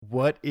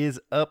What is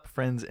up,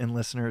 friends and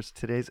listeners?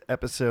 Today's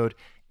episode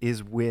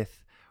is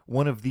with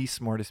one of the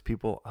smartest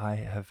people I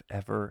have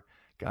ever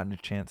gotten a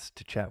chance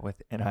to chat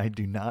with, and I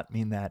do not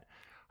mean that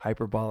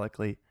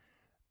hyperbolically.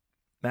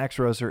 Max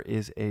Roser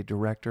is a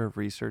director of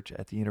research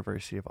at the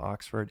University of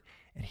Oxford,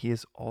 and he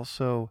is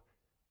also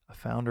a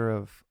founder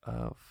of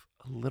a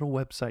little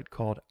website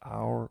called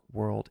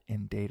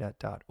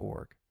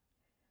OurWorldInData.org.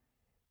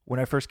 When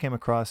I first came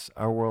across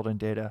Our World in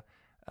Data,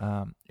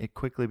 it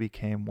quickly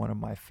became one of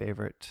my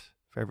favorite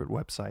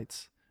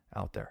websites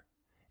out there,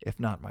 if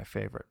not my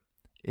favorite.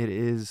 It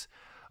is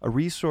a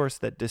resource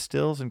that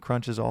distills and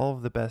crunches all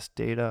of the best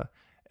data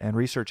and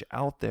research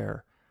out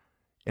there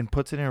and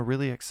puts it in a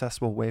really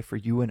accessible way for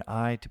you and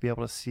I to be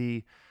able to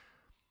see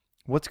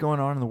what's going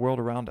on in the world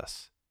around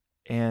us.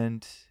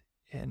 And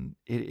it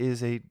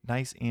is a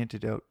nice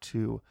antidote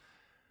to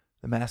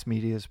the mass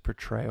media's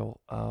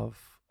portrayal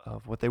of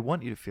what they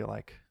want you to feel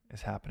like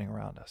is happening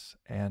around us.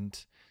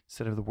 And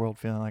instead of the world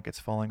feeling like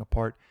it's falling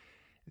apart,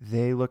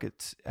 they look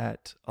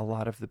at a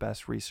lot of the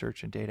best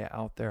research and data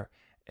out there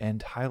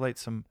and highlight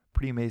some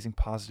pretty amazing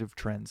positive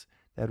trends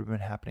that have been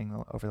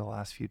happening over the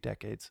last few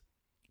decades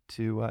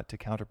to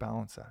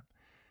counterbalance that.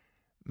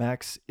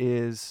 Max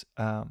is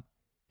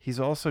he's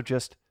also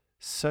just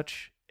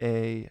such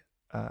a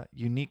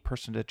unique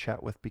person to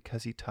chat with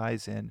because he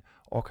ties in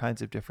all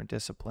kinds of different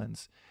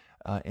disciplines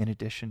in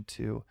addition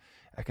to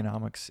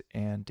economics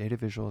and data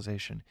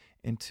visualization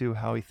into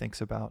how he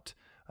thinks about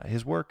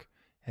his work,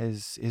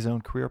 his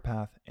own career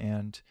path,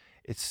 and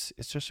it's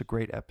just a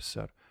great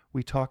episode.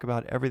 We talk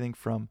about everything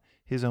from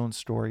his own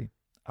story,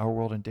 Our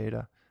World in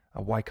Data,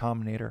 Y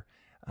Combinator,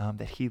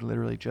 that he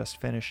literally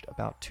just finished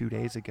about 2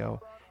 days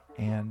ago,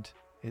 and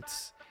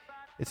it's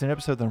an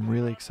episode that I'm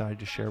really excited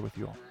to share with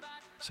you all.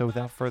 So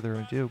without further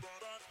ado,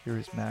 here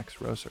is Max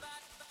Roser.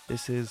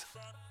 This is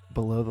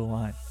Below the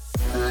Line.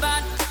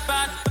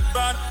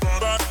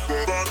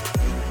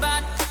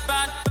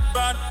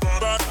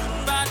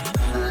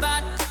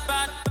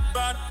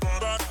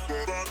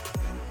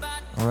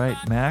 All right,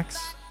 Max.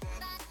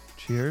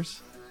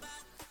 Cheers.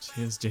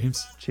 Cheers,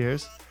 James.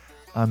 Cheers.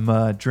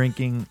 I'm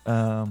drinking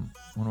one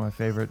of my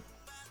favorite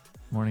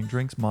morning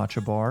drinks,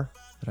 Matcha Bar,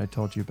 that I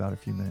told you about a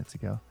few minutes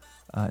ago.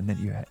 And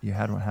then you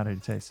had one. How did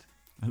it taste?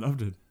 I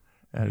loved it.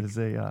 That is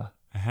I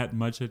had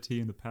matcha tea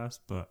in the past,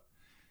 but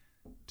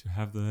to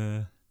have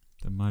the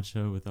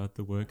matcha without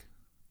the work,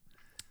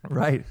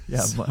 right? Yeah,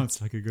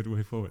 sounds like a good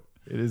way forward.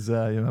 It is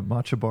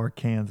Matcha Bar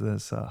cans.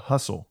 This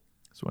Hustle.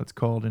 That's what it's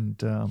called,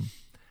 and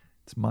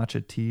it's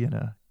matcha tea in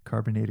a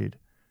carbonated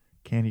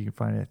can. You can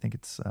find it. I think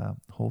it's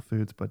Whole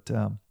Foods, but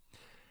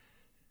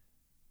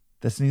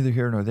that's neither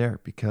here nor there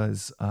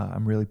because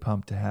I'm really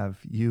pumped to have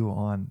you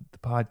on the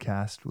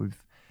podcast.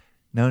 We've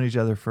known each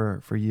other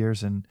for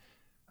years, and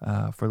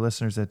for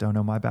listeners that don't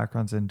know, my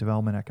background's in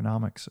development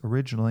economics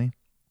originally,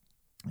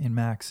 and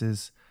Max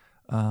is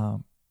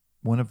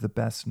one of the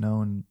best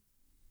known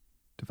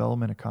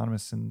development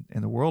economists in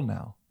the world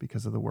now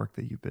because of the work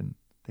that you've been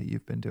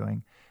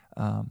doing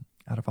out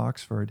of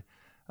Oxford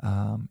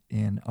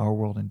in Our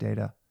World in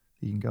Data.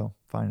 You can go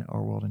find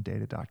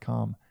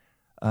OurWorldInData.com.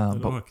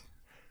 .org.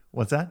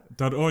 What's that?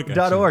 .org.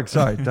 .org.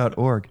 Sorry,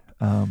 .org.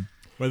 Well,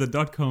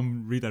 the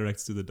 .com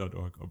redirects to the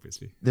 .org,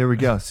 obviously. There we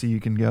go. So you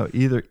can go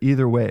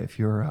either way. If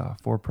you're a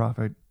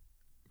for-profit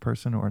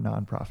person or a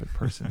non-profit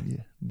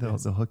person, they'll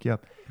hook you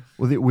up.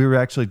 Well, we were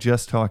actually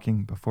just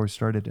talking before we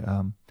started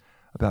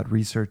about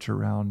research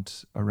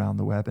around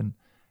the web and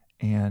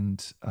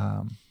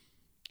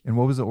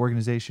what was the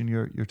organization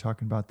you're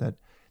talking about that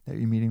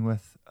you're meeting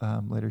with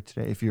later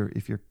today? If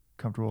you're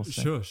comfortable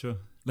saying. Sure.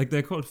 Like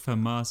they're called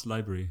Fermat's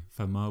Library.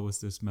 Fermat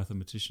was this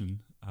mathematician,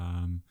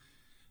 and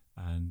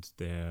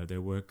their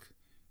work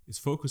is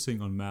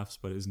focusing on maths,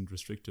 but isn't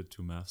restricted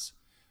to maths.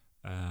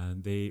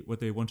 And what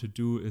they want to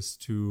do is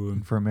to...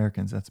 And for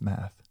Americans, that's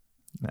math.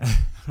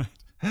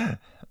 Right.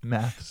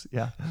 Maths,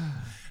 yeah.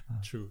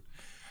 True.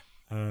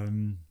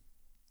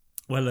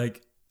 Well,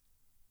 like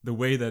the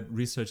way that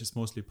research is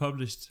mostly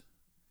published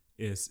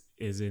is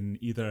in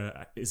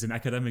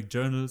academic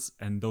journals,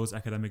 and those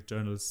academic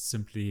journals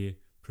simply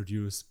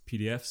produce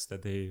PDFs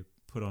that they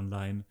put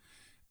online,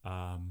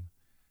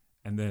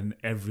 and then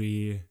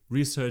every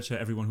researcher,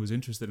 everyone who's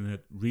interested in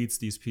it, reads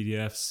these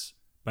PDFs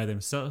by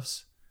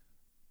themselves.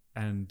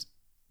 And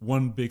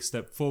one big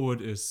step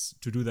forward is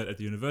to do that at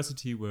the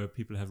university, where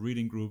people have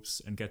reading groups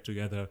and get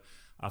together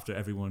after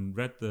everyone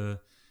read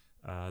the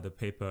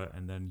paper,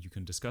 and then you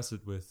can discuss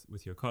it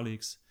with your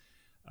colleagues.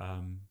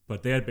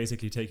 But they're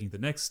basically taking the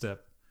next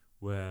step,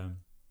 where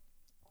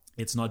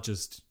it's not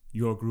just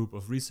your group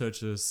of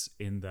researchers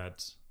in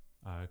that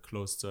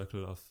closed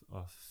circle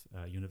of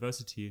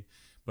university,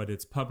 but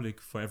it's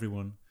public for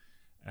everyone.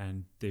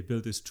 And they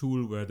build this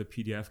tool where the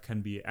PDF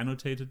can be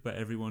annotated by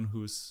everyone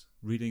who's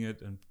reading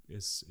it and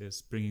is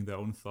bringing their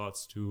own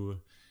thoughts to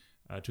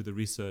the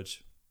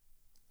research.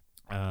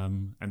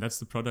 And that's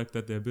the product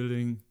that they're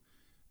building.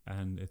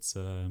 And it's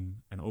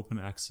an open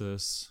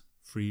access,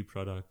 free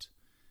product.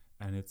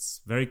 And it's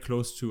very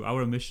close to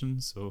our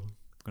mission. So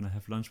I'm going to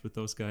have lunch with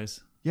those guys.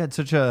 Yeah, it's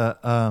such a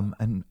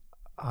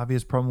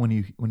obvious problem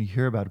when you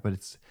hear about it, but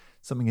it's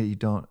something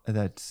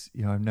that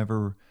I've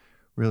never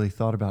really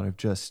thought about. Of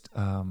just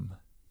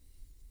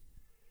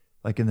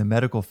like in the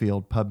medical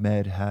field,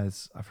 PubMed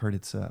has, I've heard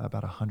it's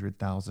about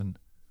 100,000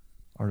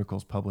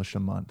 articles published a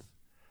month,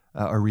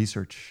 or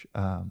research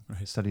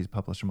studies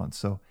published a month.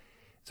 So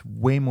it's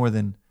way more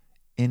than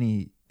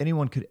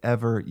anyone could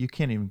ever. You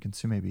can't even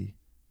consume, maybe,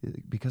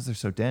 because they're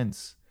so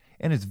dense.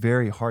 And it's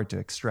very hard to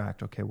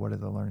extract. Okay, what are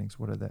the learnings?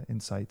 What are the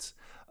insights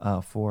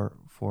for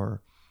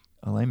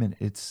a layman?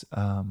 It's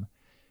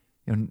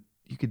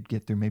you could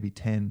get through maybe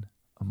 10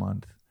 a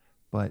month,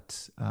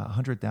 but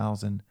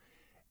 100,000,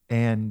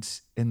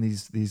 and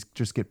these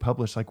just get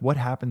published. Like, what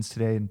happens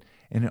today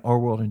in our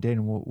world in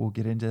data? And we'll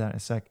get into that in a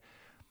sec.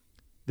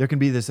 There can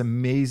be this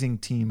amazing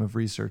team of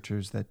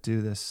researchers that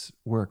do this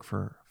work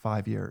for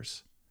 5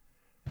 years,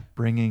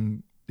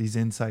 bringing these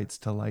insights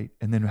to light,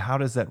 and then how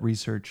does that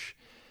research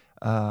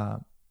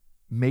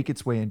make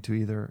its way into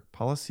either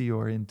policy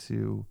or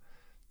into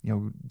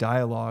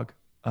dialogue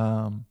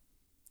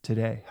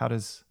today? How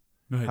does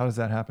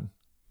that happen?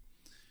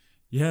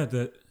 Yeah,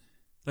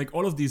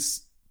 all of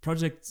these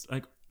projects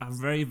are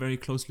very, very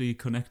closely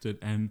connected,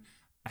 and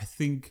I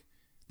think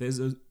there's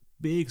a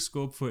big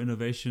scope for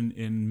innovation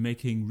in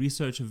making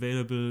research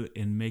available,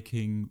 in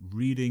making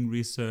reading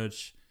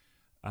research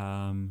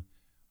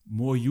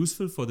more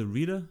useful for the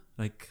reader.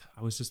 Like,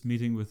 I was just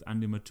meeting with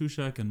Andy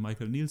Matuszak and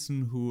Michael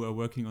Nielsen, who are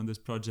working on this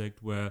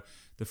project, where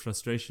the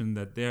frustration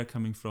that they're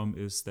coming from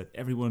is that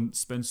everyone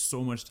spends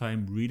so much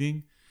time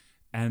reading,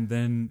 and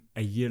then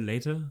a year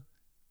later,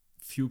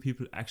 few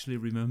people actually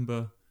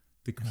remember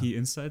the key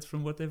insights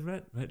from what they've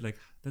read, right? Like,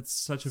 that's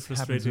such a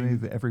frustrating... happens to me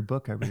with every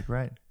book I read,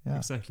 right? Yeah.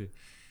 Exactly.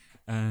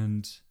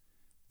 And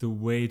the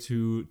way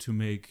to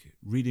make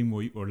reading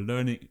more, or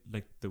learning,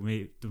 like the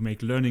way to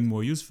make learning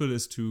more useful,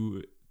 is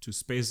to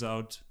space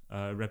out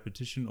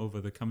repetition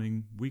over the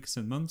coming weeks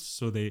and months.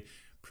 So they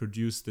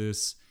produce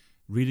this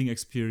reading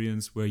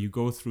experience where you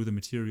go through the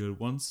material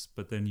once,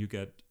 but then you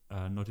get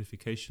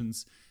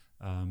notifications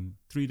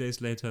 3 days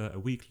later, a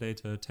week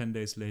later, 10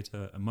 days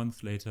later, a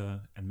month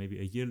later, and maybe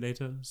a year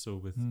later. So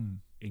with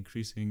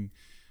increasing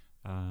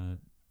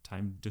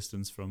time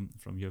distance from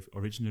your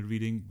original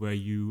reading, where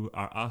you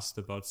are asked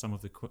about some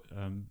of the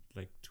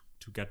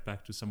to get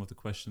back to some of the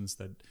questions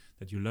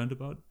that you learned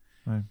about.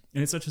 Right.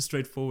 And it's such a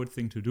straightforward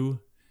thing to do.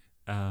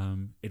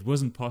 It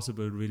wasn't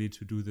possible really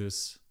to do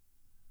this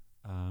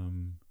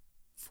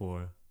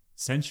for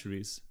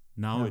centuries.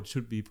 Now it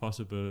should be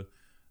possible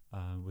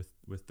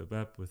with the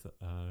web, with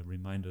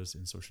reminders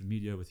in social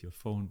media, with your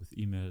phone, with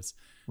emails.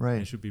 Right.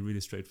 And it should be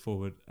really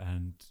straightforward,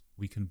 and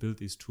we can build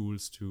these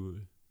tools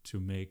to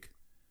make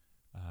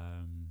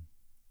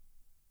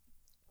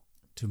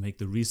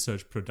the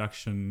research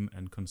production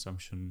and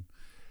consumption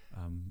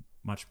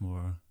much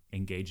more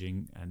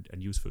engaging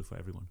and useful for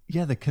everyone.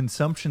 Yeah, the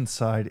consumption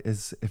side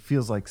it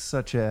feels like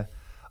such a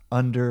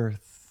under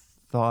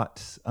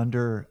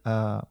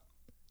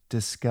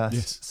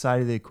discussed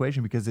side of the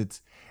equation, because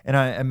and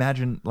I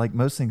imagine, like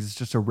most things, it's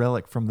just a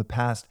relic from the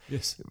past.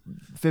 Yes.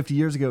 50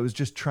 years ago, it was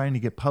just trying to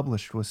get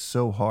published was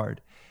so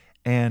hard.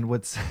 And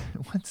what's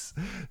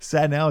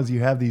sad now is you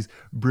have these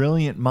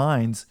brilliant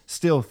minds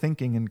still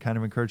thinking, and kind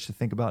of encouraged to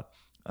think about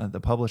the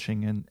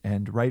publishing,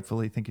 and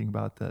rightfully thinking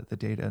about the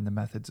data and the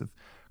methods of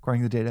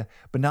acquiring the data,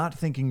 but not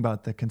thinking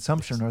about the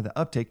consumption or the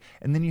uptake.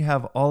 And then you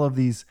have all of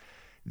these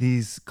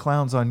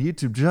clowns on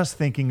YouTube just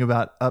thinking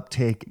about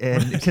uptake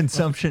and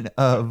consumption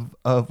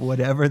of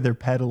whatever they're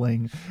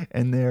peddling,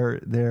 and their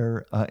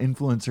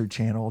influencer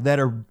channel, that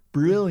are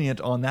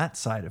brilliant on that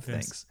side of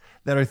things,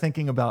 that are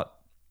thinking about,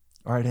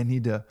 all right, I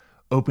need to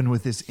open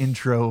with this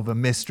intro of a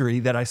mystery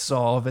that I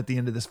solve at the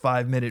end of this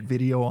 5-minute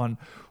video on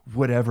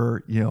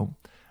whatever,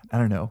 I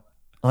don't know,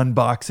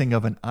 unboxing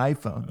of an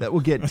iPhone that will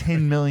get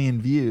 10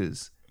 million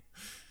views.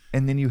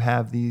 And then you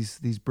have these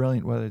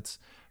brilliant, whether it's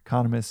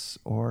economists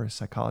or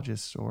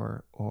psychologists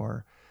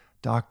or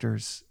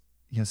doctors,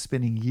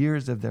 spending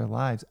years of their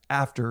lives,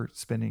 after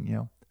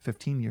spending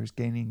 15 years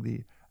gaining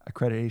the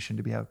accreditation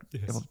to be able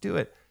to do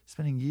it,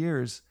 spending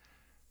years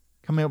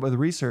coming up with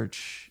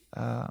research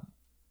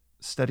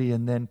study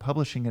and then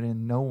publishing it,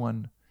 and no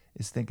one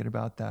is thinking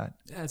about that.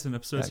 Yeah, it's an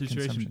absurd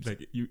situation.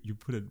 Like you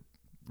put it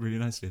really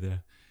nicely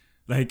there.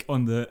 Like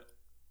on the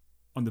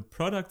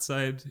product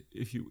side,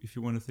 if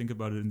you want to think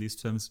about it in these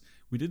terms,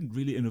 we didn't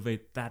really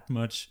innovate that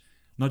much,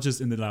 not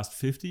just in the last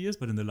 50 years,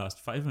 but in the last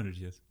 500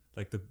 years.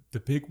 Like the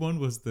big one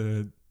was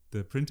the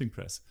printing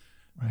press.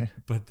 Right.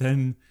 But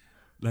then,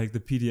 like, the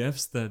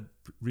PDFs that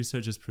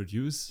researchers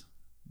produce,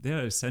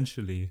 they're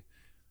essentially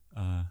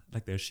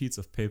they're sheets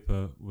of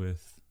paper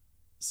with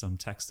some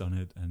text on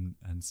it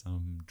and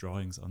some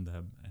drawings on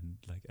them, and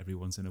like every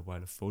once in a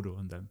while a photo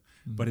on them.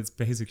 But it's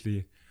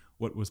basically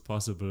what was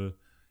possible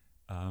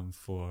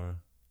for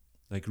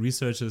like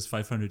researchers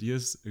 500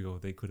 years ago.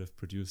 They could have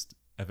produced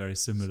a very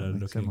similar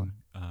looking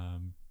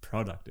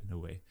product in a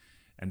way.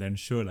 And then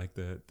sure, like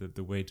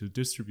the way to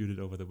distribute it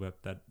over the web,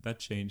 that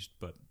changed,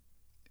 but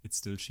it's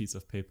still sheets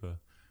of paper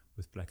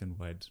with black and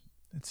white.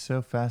 It's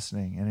so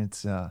fascinating. And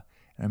it's I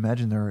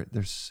imagine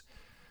there's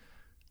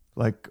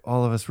like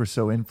all of us were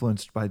so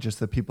influenced by just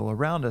the people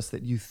around us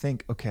that you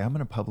think, okay, I'm going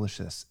to publish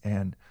this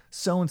and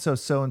so and so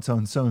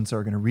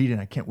are going to read it.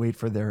 I can't wait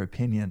for their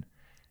opinion,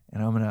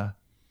 and I'm going to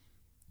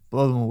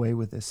blow them away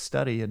with this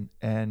study. And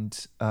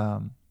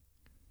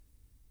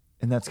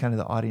that's kind of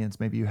the audience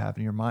maybe you have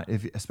in your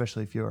mind,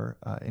 especially if you're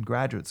in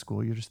graduate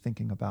school. You're just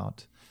thinking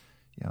about,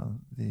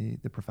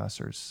 the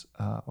professors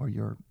or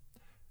your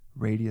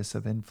radius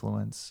of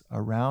influence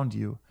around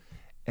you,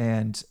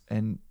 and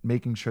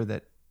making sure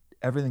that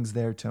everything's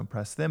there to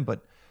impress them,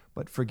 but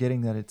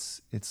forgetting that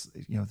it's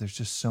there's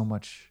just so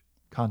much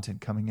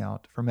content coming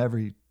out from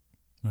every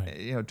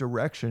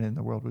direction in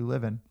the world we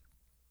live in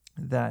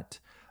that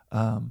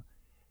I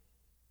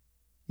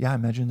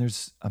imagine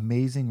there's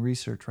amazing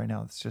research right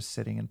now that's just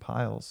sitting in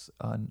piles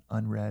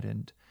unread.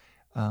 And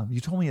you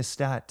told me a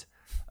stat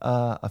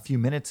a few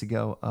minutes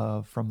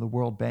ago from the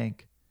World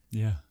Bank.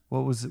 Yeah.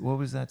 What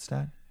was that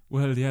stat?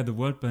 Well, yeah, the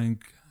World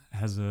Bank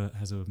has a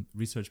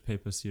research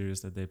paper series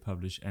that they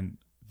publish, and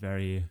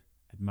very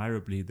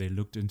admirably they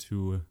looked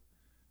into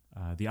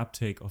the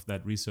uptake of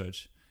that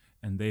research,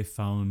 and they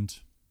found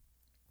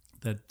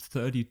that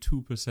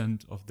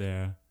 32% of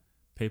their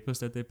papers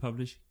that they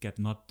publish get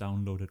not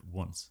downloaded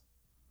once.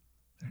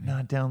 They're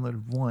not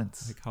downloaded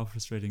once. Like, how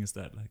frustrating is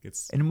that? Like,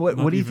 it's. And what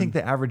do you think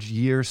the average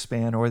year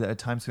span or the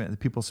time span that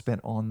people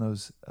spent on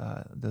those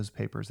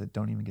papers that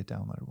don't even get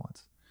downloaded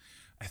once?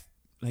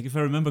 Like, if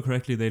I remember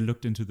correctly, they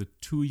looked into the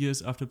 2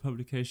 years after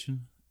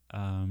publication,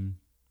 and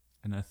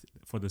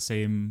for the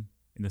same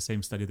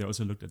study, they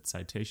also looked at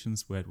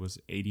citations, where it was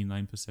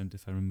 89%,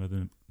 if I remember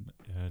the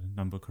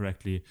number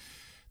correctly,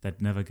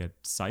 that never get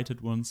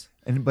cited once.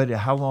 But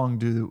how long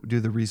do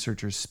the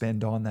researchers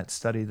spend on that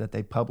study that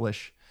they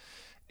publish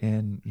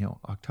in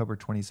October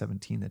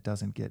 2017 that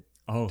doesn't get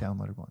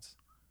downloaded once?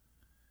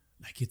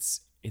 Like,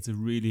 it's a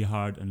really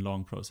hard and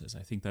long process.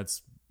 I think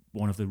that's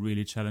one of the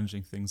really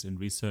challenging things in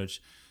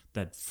research,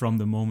 that from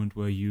the moment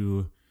where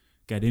you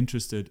get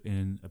interested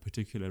in a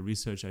particular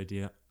research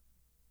idea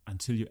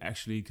until you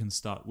actually can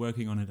start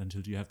working on it,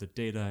 until you have the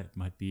data, it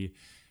might be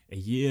a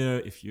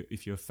year if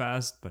you're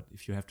fast, but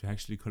if you have to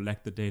actually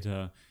collect the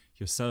data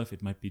yourself,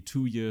 it might be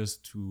 2 years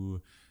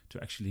to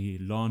actually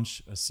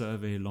launch a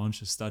survey,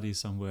 launch a study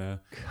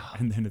somewhere. God.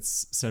 And then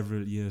it's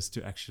several years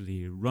to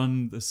actually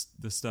run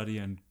the study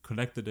and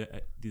collect the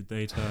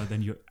data.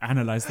 Then you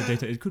analyze the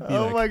data. It could be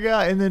my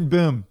God. And then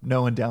boom,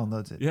 no one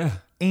downloads it. Yeah.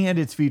 And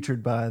it's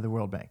featured by the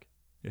World Bank.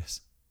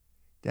 Yes.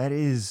 That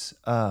is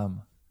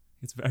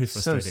it's very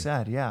frustrating. So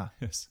sad, yeah.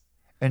 Yes.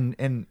 And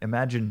I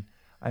imagine,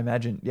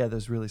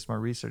 those really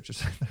smart researchers,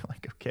 they're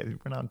like, okay,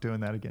 we're not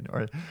doing that again.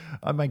 Or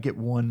I might get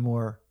one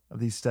more of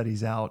these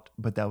studies out,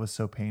 but that was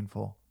so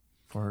painful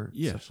for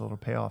such a little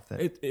payoff.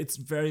 That it's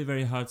very,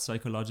 very hard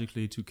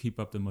psychologically to keep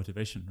up the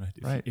motivation,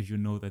 right? If you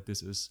know that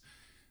this is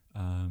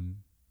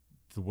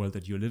the world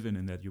that you live in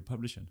and that you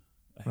publish in.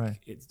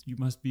 You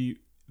must be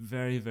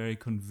very, very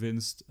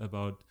convinced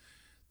about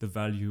the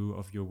value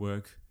of your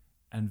work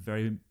and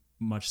very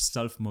much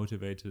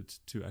self-motivated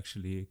to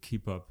actually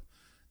keep up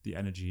the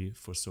energy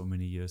for so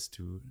many years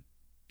to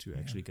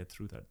actually get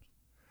through that.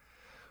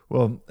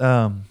 Well,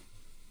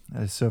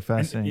 that is so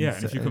fascinating.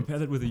 And if you compare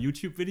that with a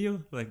YouTube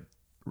video,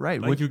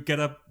 right, you get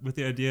up with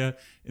the idea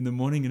in the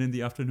morning, and in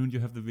the afternoon you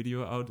have the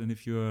video out, and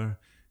if you're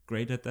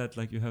great at that,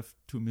 you have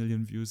 2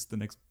 million views the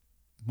next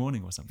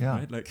morning or something,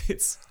 right?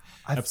 It's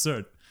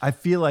absurd. I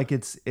feel like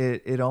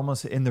it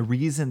almost, and the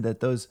reason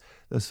that those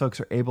folks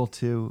are able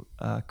to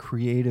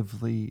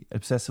creatively,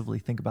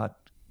 obsessively think about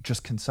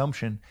just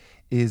consumption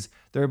is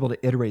they're able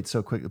to iterate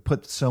so quickly,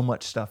 put so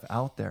much stuff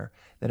out there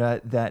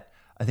that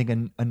I think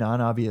a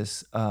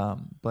non-obvious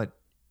but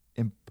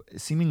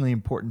seemingly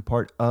important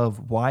part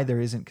of why there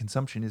isn't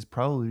consumption is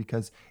probably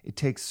because it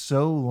takes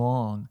so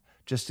long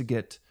just to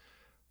get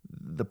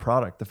the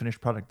product, the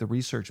finished product, the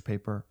research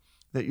paper,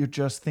 that you're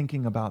just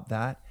thinking about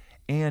that.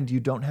 And you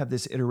don't have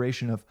this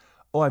iteration of,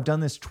 I've done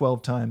this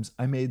 12 times.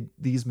 I made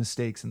these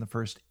mistakes in the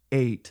first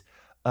 8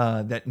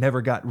 that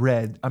never got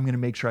read. I'm going to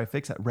make sure I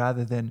fix that.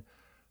 Rather than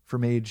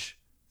from age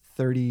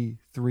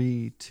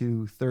 33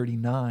 to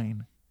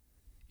 39,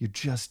 you're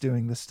just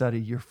doing the study,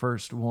 your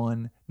first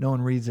one. No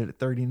one reads it at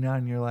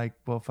 39. You're like,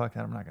 well, fuck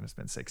that. I'm not going to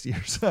spend 6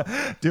 years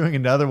doing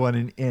another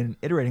one and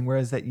iterating.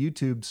 Whereas that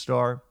YouTube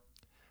star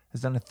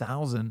has done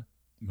 1,000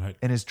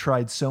 and has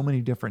tried so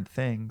many different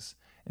things.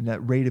 And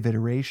that rate of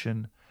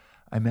iteration,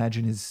 I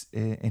imagine, is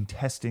in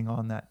testing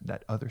on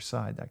that other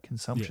side, that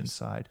consumption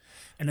side.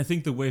 And I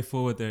think the way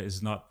forward there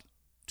is not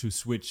to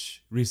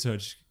switch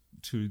research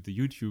to the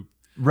YouTube.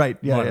 Right.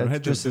 Yeah. Model,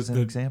 right? Just as an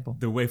example.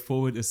 The way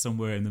forward is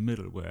somewhere in the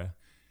middle, where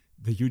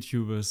the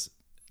YouTubers,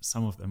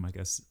 some of them, I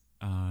guess,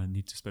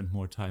 need to spend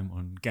more time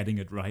on getting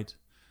it right.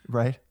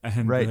 Right.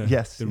 And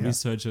the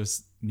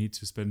researchers need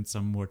to spend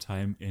some more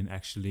time in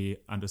actually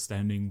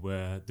understanding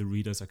where the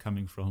readers are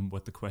coming from,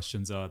 what the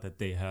questions are that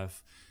they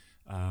have,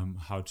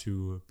 how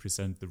to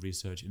present the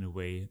research in a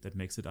way that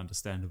makes it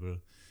understandable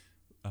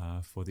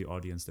for the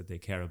audience that they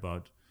care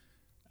about,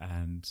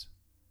 and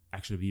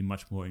actually be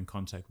much more in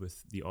contact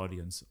with the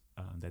audience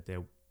that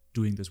they're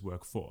doing this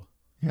work for.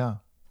 Yeah.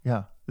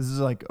 Yeah. This is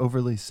like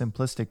overly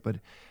simplistic, but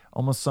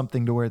almost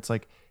something to where it's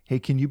like, hey,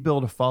 can you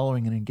build a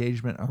following and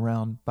engagement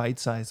around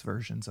bite-sized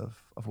versions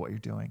of what you're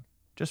doing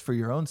just for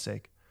your own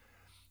sake?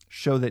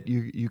 Show that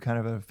you kind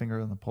of have a finger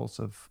on the pulse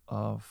of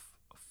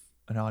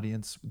an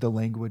audience, the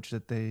language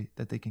that they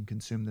can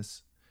consume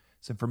this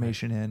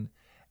information in.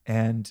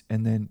 And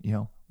then,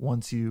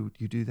 once you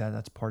do that,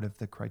 that's part of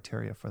the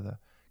criteria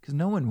because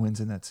no one wins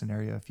in that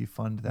scenario if you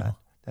fund that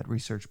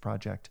research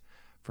project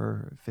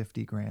for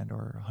 $50,000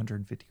 or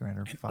 $150,000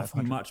 or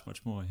 $500,000.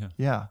 Much more. Yeah.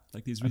 Yeah.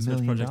 Like these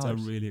research projects are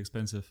really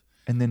expensive.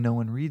 And then no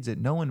one reads it.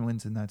 No one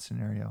wins in that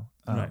scenario.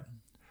 Right.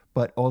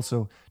 But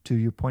also to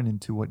your point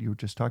into what you were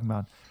just talking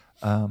about,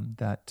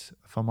 that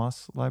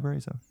FAMAS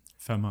library,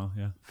 FAMA,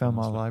 yeah.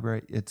 FAMA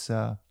library. It's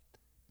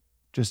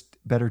just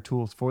better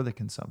tools for the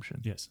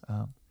consumption. Yes.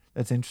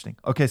 That's interesting.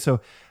 Okay,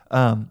 so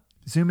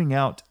zooming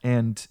out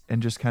and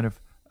just kind of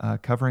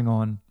covering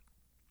on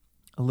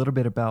a little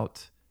bit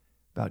about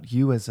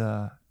you as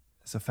a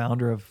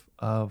founder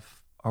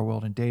of Our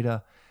World in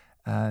Data,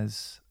 and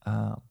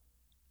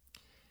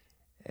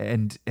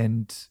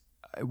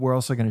we're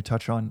also going to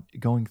touch on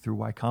going through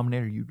Y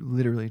Combinator. You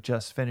literally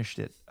just finished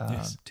it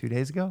 2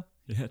 days ago.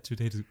 Yeah, 2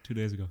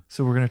 days ago.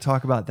 So we're going to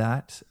talk about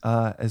that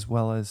as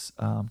well as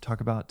talk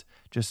about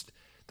just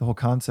the whole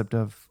concept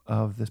of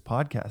this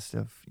podcast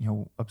of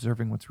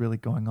observing what's really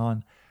going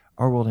on.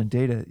 Our World in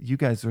Data. You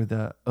guys are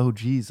the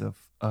OGs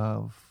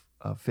of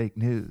fake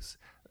news.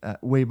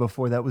 Way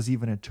before that was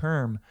even a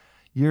term.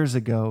 Years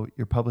ago,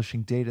 you're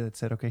publishing data that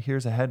said, okay,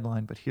 here's a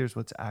headline, but here's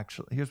what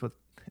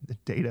the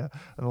data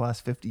of the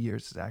last 50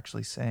 years is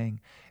actually saying.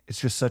 It's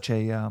just such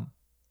a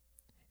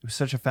it was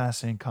such a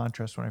fascinating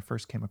contrast when I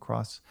first came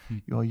across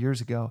you all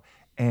years ago,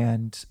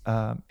 and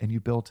you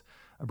built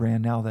a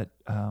brand now that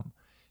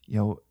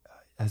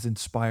has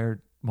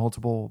inspired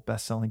multiple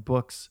best-selling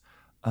books,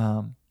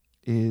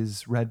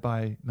 is read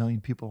by 1 million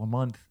people a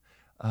month,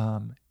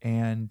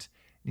 and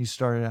you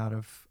started out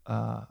of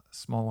a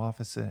small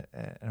office in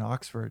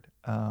Oxford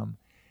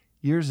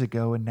years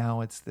ago, and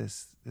now it's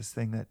this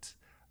thing that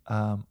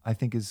I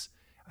think is.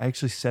 I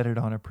actually said it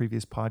on a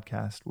previous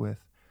podcast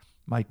with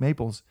Mike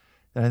Maples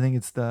that I think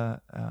it's the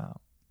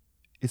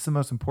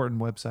most important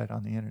website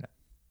on the internet,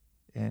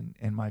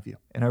 in my view,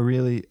 and I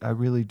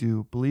really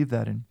do believe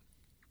that. And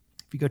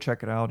if you go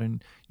check it out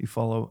and you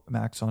follow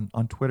Max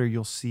on Twitter,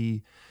 you'll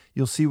see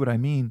what I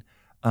mean.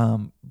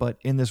 But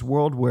in this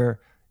world where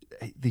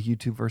the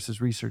YouTube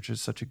versus research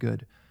is such a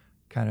good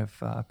kind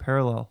of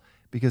parallel,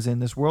 because in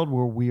this world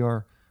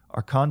where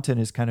our content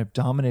is kind of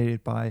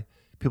dominated by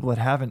people that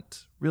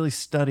haven't really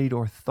studied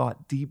or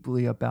thought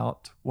deeply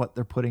about what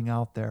they're putting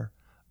out there,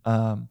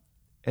 and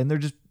they're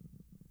just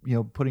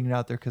putting it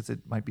out there because it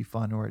might be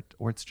fun, or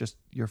it's just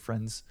your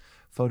friends'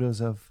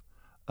 photos of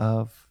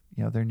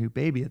their new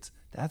baby.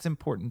 That's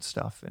important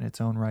stuff in its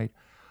own right.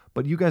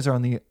 But you guys are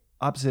on the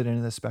opposite end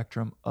of the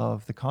spectrum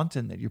of the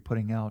content that you're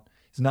putting out.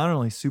 It's not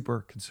only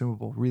super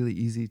consumable, really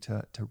easy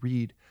to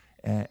read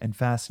and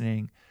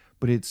fascinating,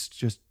 but it's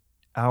just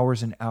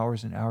hours and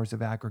hours and hours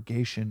of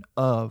aggregation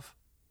of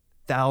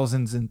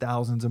thousands and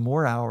thousands and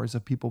more hours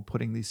of people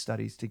putting these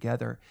studies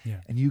together,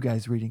 and you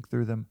guys reading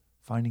through them,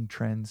 finding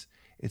trends.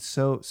 It's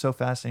so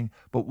fascinating.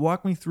 But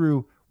walk me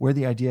through where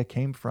the idea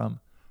came from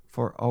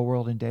for Our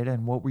World in Data,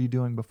 and what were you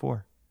doing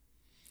before?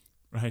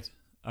 Right.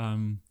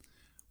 Well,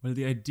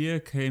 the idea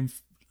came.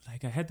 I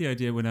had the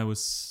idea when I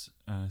was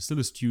still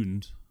a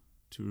student.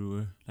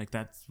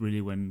 That's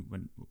really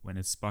when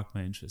it sparked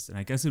my interest, and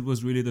I guess it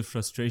was really the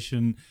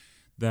frustration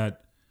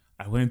that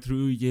I went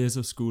through years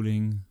of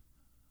schooling.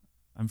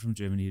 I'm from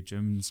Germany.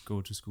 Germans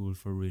go to school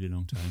for a really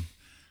long time.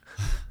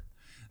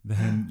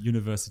 Then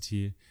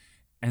university.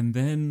 And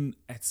then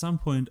at some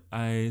point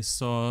I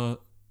saw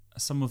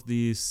some of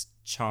these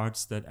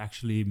charts that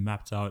actually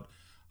mapped out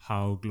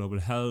how global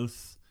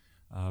health,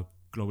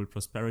 global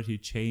prosperity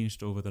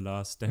changed over the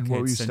last decades. And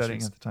what were you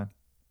studying at the time?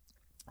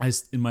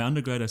 In my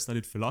undergrad, I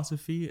studied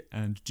philosophy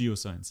and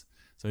geoscience.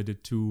 So I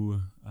did two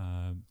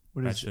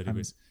bachelor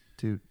degrees.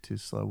 Too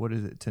slow. What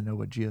is it to know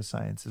what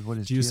geoscience is? What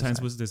is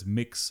geoscience? Was this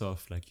mix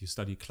of you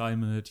study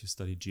climate, you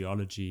study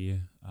geology,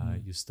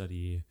 you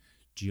study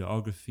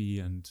geography,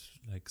 and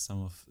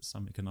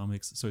some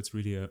economics. So it's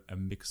really a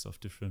mix of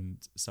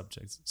different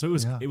subjects. So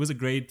it was a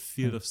great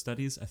field of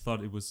studies. I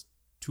thought it was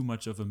too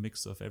much of a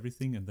mix of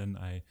everything, and then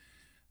I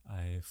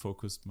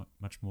focused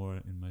much more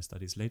in my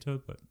studies later.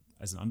 But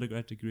as an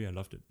undergrad degree, I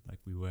loved it.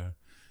 We were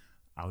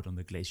out on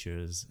the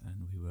glaciers,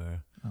 and we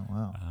were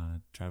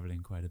traveling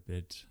quite a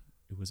bit.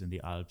 It was in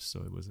the Alps,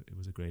 so it was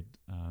a great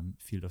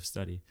field of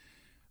study.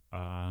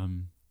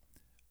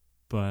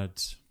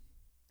 But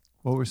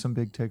what were some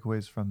big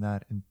takeaways from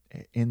that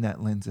in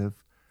that lens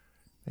of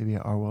maybe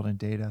Our World in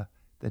Data?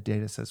 That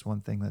data says one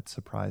thing that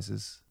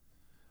surprises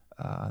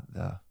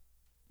the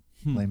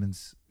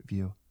layman's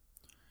view.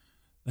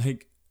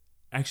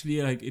 Actually,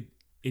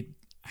 it.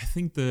 I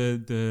think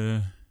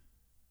the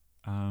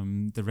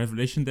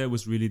revelation there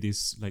was really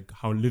this,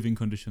 how living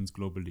conditions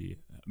globally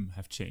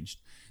have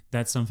changed.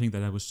 That's something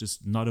that I was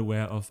just not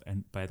aware of,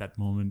 and by that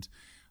moment,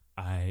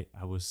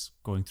 I was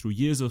going through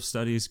years of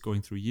studies,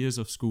 going through years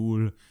of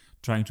school,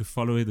 trying to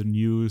follow the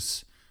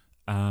news,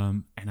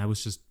 and I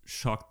was just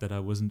shocked that I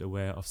wasn't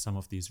aware of some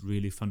of these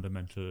really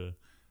fundamental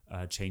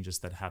changes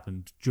that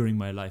happened during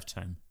my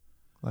lifetime.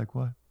 Like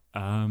what?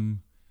 I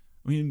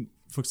mean,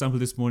 for example,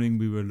 this morning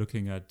we were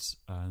looking at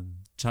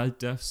child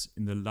deaths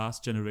in the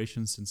last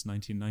generation since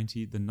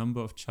 1990. The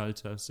number of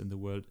child deaths in the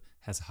world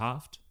has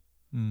halved.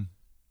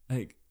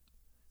 Like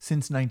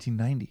since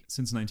 1990.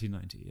 Since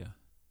 1990, yeah.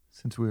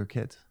 Since we were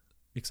kids.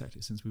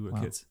 Exactly, since we were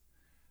kids.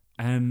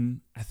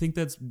 And I think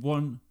that's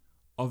one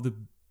of the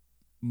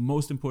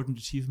most important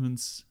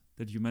achievements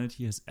that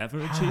humanity has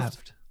ever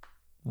achieved.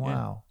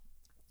 Wow.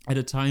 Yeah. At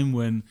a time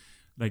when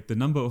like the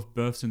number of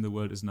births in the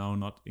world is now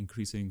not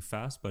increasing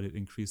fast, but it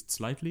increased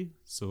slightly.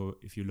 So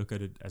if you look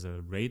at it as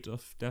a rate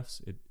of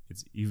deaths,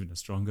 it's even a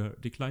stronger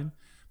decline.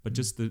 But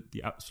just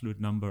the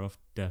absolute number of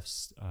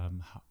deaths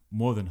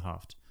more than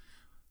halved,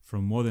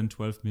 from more than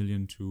 12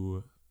 million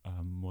to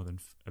a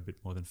bit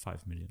more than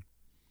 5 million.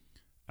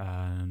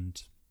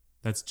 And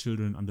that's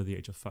children under the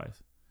age of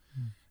 5.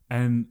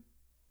 And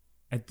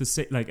at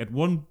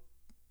one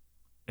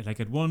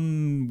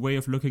way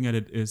of looking at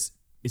it is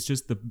it's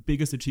just the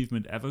biggest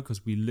achievement ever,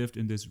 because we lived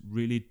in this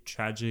really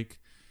tragic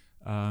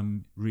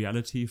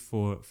reality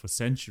for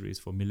centuries,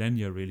 for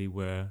millennia really,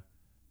 where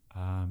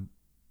 1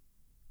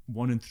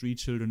 in 3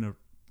 children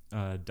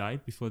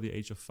died before the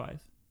age of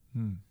 5.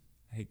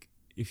 Like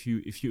if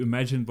you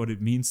imagine what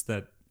it means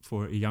that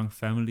for a young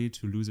family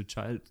to lose a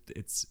child,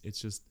 it's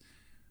just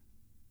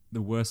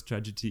the worst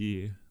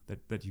tragedy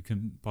that you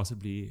can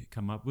possibly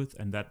come up with.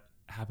 And that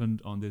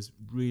happened on this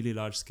really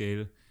large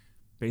scale,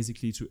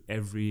 basically to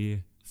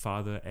every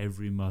father,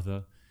 every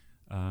mother,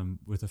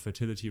 with a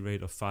fertility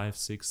rate of 5,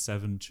 6,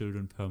 7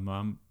 children per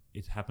mom.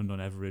 It happened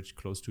on average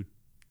close to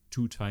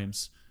 2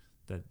 times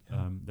that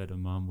a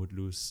mom would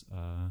lose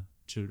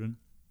children.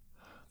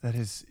 That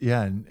is,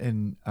 yeah.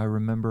 And I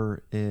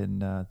remember in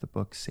the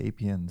book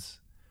Sapiens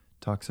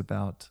talks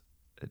about,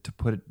 to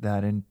put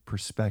that in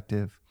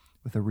perspective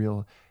with a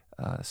real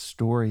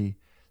story,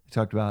 they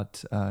talked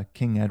about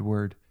King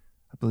Edward.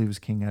 I believe it was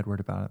King Edward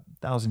about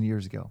 1,000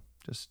 years ago,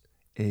 just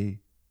the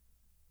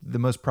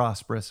most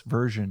prosperous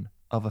version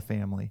of a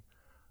family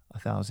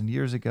 1,000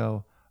 years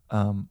ago.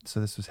 So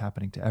this was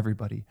happening to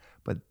everybody,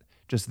 but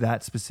just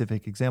that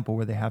specific example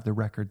where they have the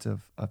records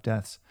of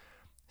deaths,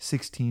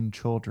 16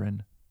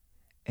 children,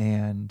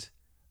 and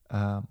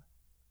I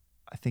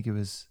think it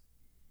was,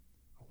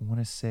 I want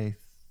to say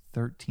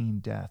 13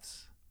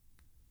 deaths,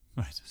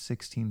 right?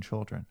 16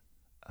 children.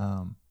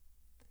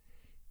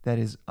 That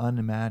is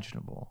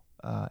unimaginable.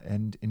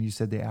 And you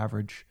said the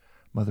average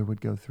mother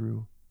would go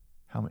through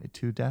how many,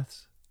 2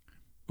 deaths?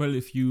 Well,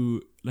 if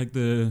you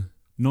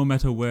no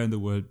matter where in the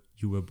world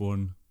you were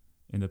born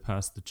in the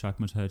past, the child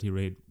mortality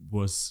rate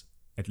was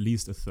at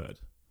least a third.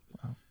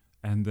 Wow.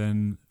 And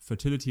then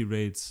fertility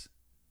rates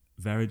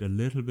varied a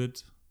little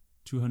bit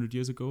 200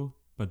 years ago,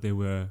 but they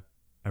were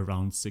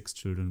around 6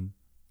 children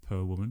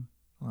per woman.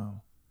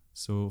 Wow.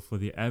 So for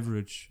the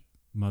average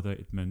mother,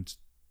 it meant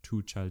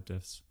 2 child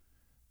deaths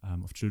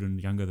of children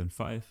younger than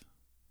 5.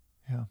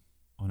 Yeah.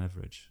 On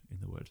average in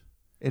the world.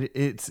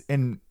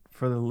 And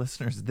for the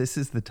listeners, this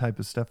is the type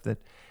of stuff that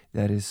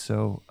is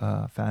so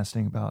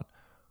fascinating about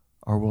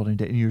our world in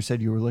data. And you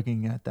said you were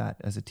looking at that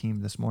as a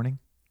team this morning?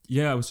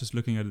 Yeah, I was just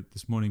looking at it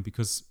this morning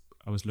because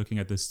I was looking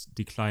at this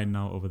decline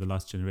now over the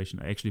last generation.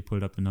 I actually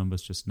pulled up the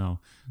numbers just now.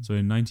 Mm-hmm. So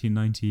in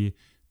 1990,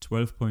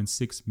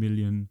 12.6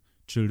 million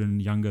children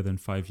younger than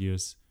 5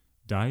 years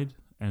died.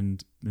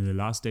 And in the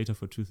last data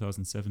for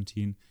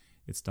 2017,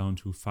 it's down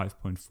to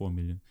 5.4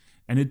 million.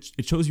 And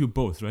it shows you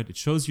both, right? It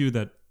shows you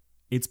that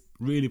it's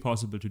really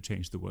possible to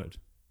change the world.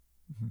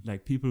 Mm-hmm.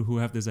 Like people who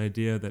have this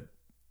idea that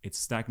it's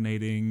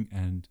stagnating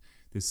and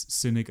this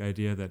cynic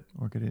idea that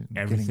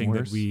everything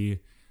that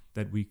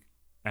we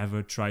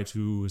ever try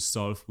to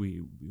solve,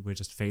 we're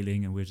just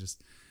failing and we're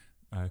just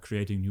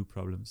creating new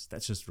problems.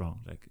 That's just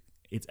wrong. Like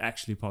it's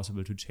actually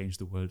possible to change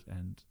the world,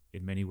 and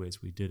in many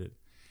ways we did it.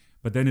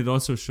 But then it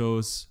also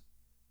shows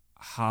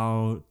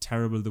how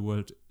terrible the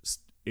world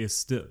is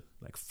still.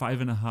 Like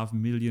 5.5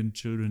 million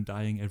children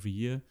dying every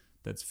year.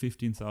 That's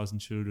 15,000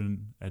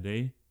 children a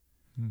day.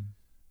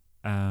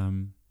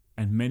 And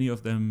many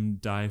of them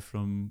die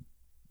from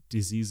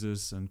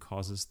diseases and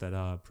causes that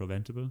are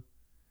preventable.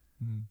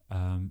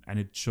 And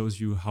it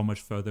shows you how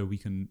much further we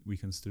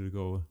can still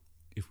go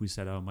if we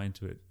set our mind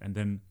to it. And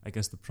then I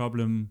guess the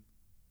problem,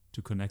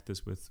 to connect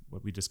this with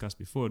what we discussed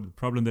before, the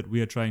problem that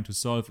we are trying to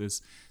solve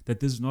is that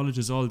this knowledge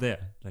is all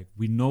there. Like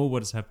we know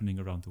what is happening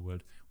around the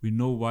world. We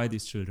know why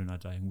these children are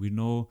dying. We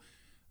know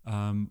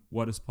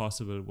what is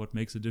possible, what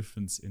makes a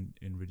difference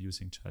in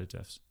reducing child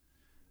deaths.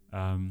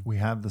 We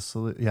have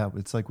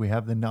it's like we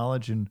have the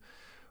knowledge in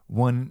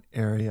one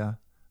area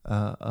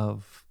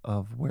of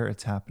where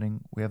it's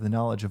happening. We have the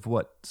knowledge of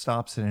what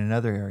stops it in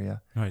another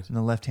area. Right. And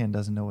the left hand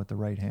doesn't know what the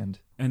right hand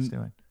is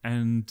doing.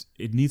 And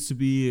it needs to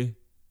be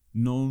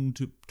known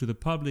to the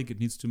public. It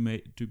needs to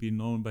be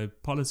known by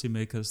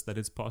policymakers that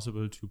it's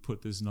possible to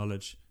put this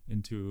knowledge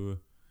into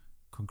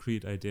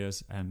concrete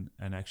ideas and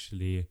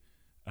actually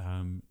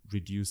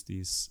reduce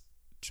these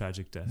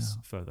tragic deaths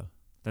further.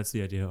 That's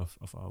the idea of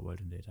our World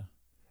in Data.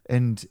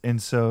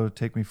 And so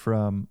take me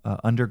from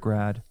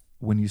undergrad,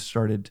 when you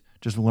started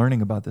just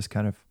learning about this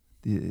kind of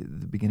the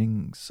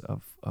beginnings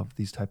of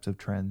these types of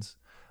trends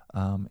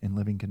in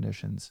living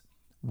conditions.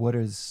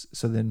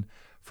 So then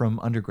from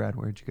undergrad,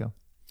 where'd you go?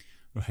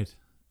 Right.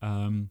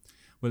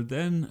 Well,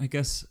 then I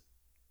guess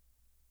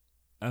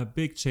a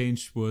big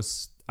change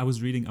was I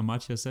was reading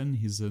Amartya Sen.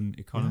 He's an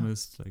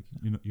economist, like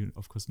you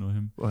of course know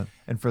him. Well,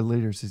 and for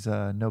leaders, he's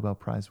a Nobel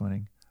Prize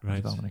winning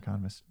development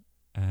economist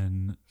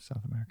in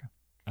South America.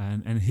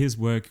 And his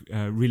work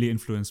really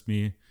influenced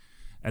me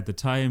at the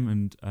time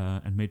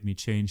and made me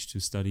change to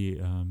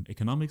study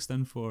economics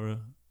then for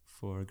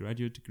a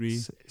graduate degree.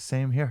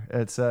 Same here.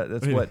 That's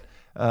really? What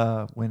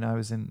when I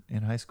was in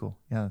high school.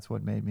 Yeah, that's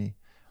what made me.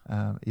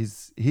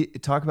 He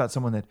talk about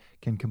someone that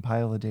can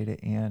compile the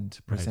data and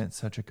present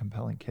such a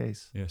compelling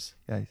case. Yes.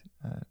 Yeah.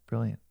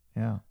 Brilliant.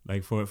 Yeah.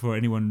 Like for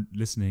anyone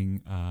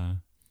listening,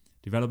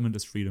 Development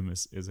is Freedom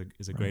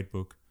is a great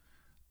book,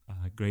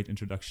 a great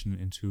introduction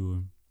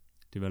into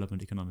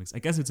development economics. I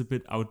guess it's a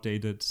bit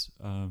outdated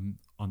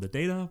on the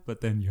data,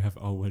 but then you have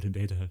our World in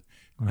Data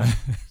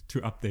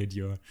to update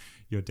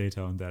your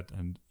data on that,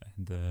 and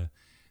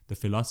the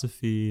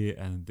philosophy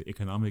and the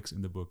economics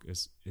in the book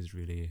is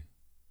really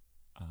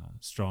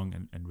strong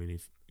and really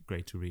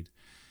great to read.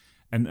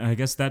 And I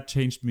guess that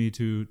changed me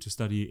to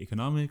study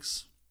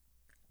economics,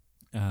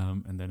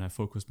 and then I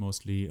focused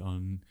mostly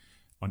on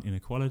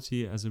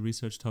inequality as a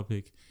research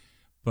topic.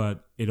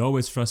 But it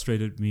always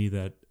frustrated me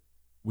that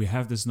we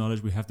have this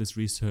knowledge, we have this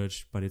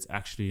research, but it's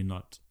actually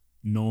not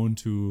known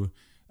to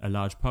a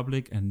large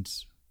public. And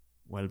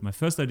well, my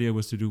first idea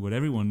was to do what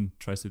everyone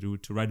tries to do,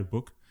 to write a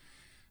book.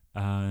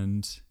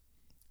 And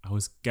I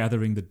was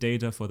gathering the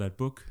data for that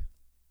book,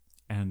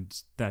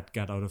 and that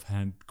got out of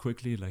hand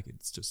quickly. Like,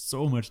 it's just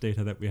so much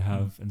data that we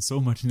have and so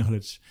much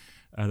knowledge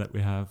that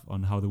we have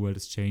on how the world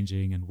is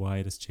changing and why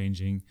it is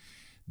changing,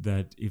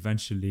 that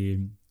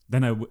eventually...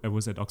 Then I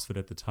was at Oxford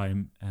at the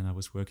time, and I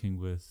was working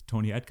with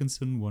Tony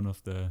Atkinson, one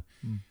of the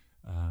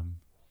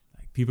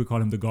like people call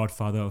him the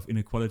godfather of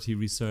inequality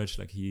research.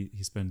 Like he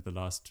spent the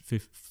last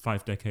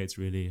 5 decades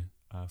really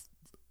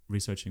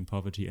researching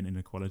poverty and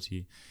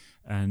inequality,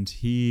 and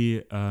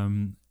he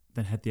then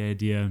had the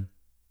idea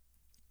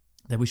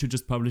that we should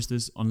just publish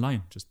this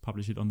online, just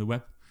publish it on the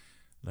web.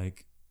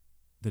 Like,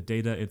 the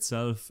data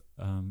itself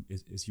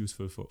is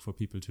useful for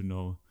people to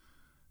know,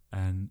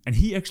 and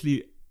he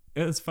actually,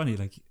 it's funny,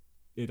 like,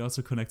 it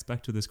also connects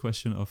back to this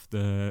question of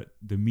the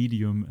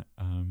medium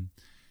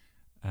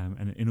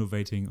and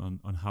innovating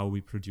on how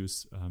we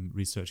produce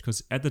research.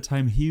 Because at the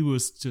time he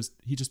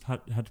just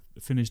had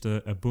finished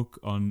a book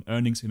on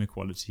earnings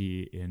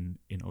inequality in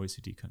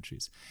OECD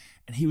countries,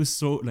 and he was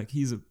so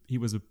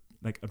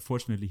like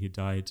unfortunately he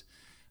died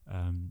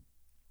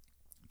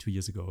 2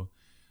 years ago,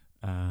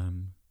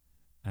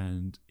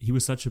 and he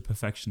was such a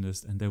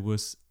perfectionist, and there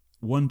was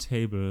one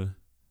table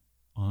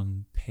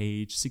on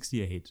page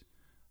 68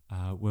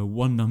 where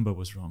one number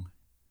was wrong,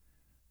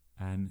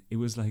 and it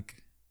was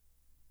like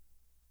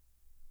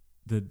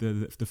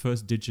the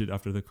first digit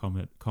after the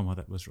comma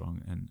that was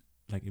wrong, and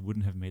like it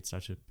wouldn't have made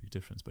such a big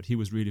difference. But he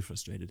was really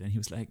frustrated, and he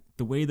was like,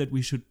 the way that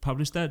we should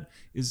publish that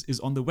is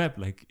on the web.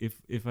 Like,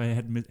 if I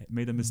had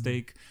made a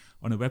mistake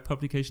on a web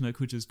publication, I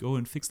could just go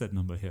and fix that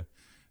number here.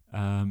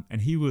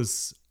 And he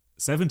was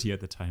 70 at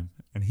the time,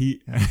 and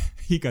he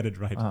got it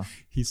right.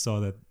 He saw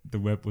that the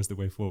web was the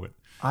way forward.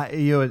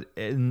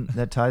 And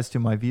that ties to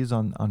my views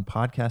on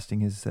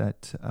podcasting, is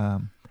that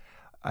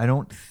I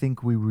don't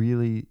think we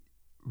really,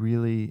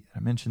 I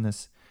mentioned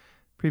this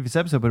previous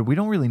episode, but we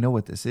don't really know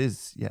what this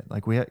is yet.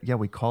 Like,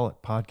 we call it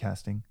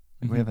podcasting.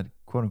 Like, we have a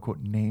quote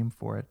unquote name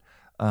for it.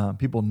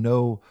 People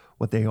know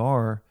what they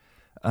are,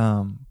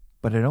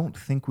 but I don't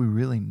think we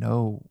really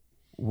know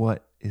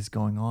what is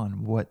going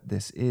on, what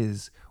this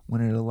is,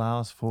 when it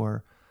allows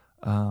for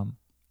an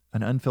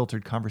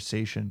unfiltered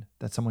conversation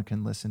that someone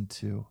can listen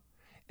to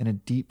in a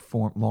deep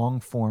form, long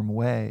form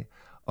way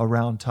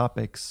around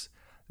topics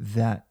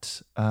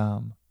that,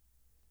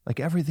 like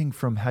everything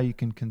from how you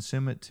can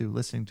consume it to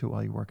listening to it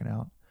while you're working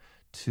out,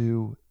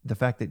 to the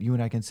fact that you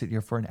and I can sit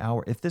here for an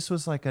hour. If this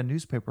was like a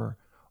newspaper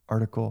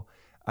article,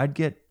 I'd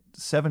get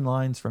 7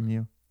 lines from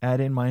you, add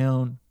in my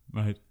own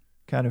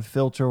kind of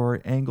filter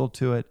or angle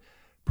to it,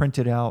 print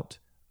it out,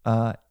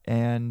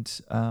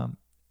 and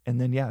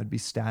then it'd be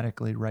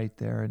statically right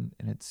there, and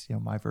it's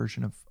my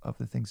version of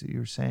the things that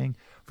you're saying,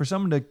 for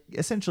someone to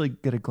essentially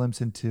get a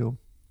glimpse into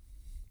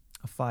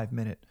a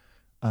 5-minute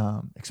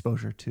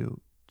exposure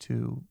to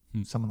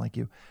someone like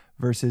you,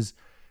 versus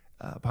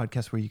a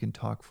podcast where you can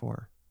talk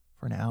for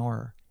an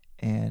hour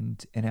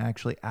and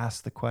actually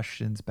ask the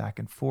questions back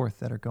and forth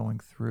that are going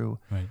through,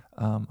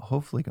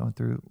 hopefully going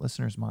through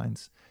listeners'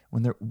 minds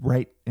when they're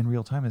right in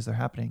real time as they're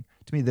happening.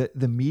 To me,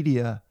 the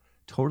media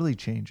totally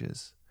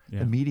changes.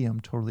 The medium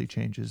totally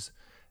changes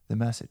the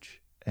message,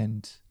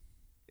 and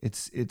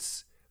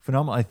it's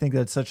phenomenal. I think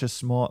that's such a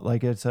small,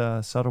 like it's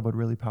a subtle but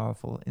really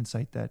powerful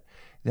insight that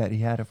he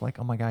had of like,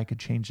 oh my God, I could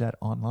change that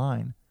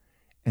online.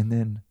 And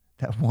then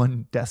that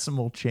one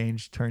decimal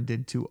change turned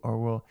into our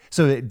world.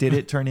 So did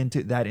it turn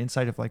into that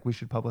insight of like, we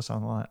should publish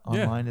online?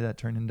 Yeah. Did that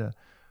turn into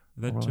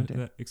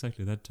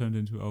exactly. That turned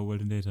into Our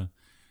World in Data.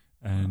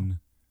 And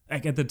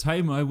like at the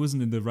time, I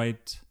wasn't in the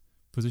right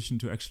position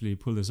to actually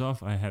pull this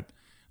off. I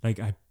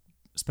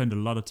spent a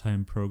lot of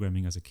time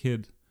programming as a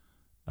kid,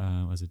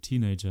 as a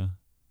teenager,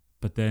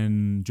 but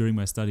then during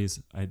my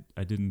studies,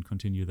 I didn't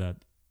continue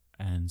that,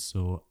 and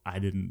so I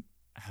didn't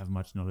have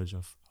much knowledge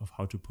of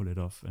how to pull it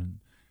off, and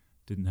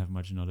didn't have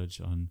much knowledge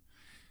on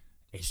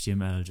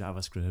HTML,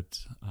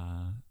 JavaScript,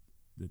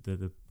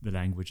 the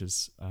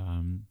languages.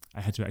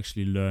 I had to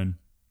actually learn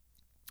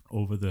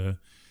over the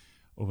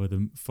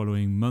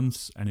following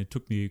months, and it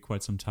took me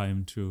quite some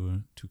time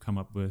to come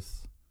up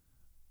with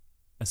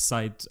a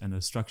site and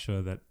a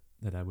structure that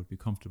I would be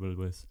comfortable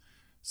with.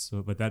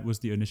 So, but that was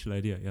the initial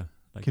idea. Yeah,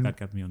 that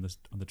got me on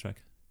the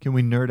track. Can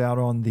we nerd out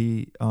on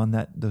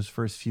those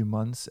first few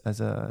months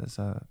as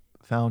a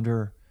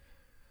founder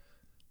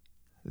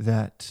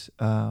that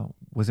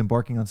was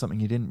embarking on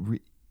something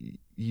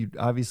you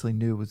obviously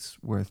knew was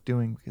worth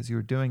doing because you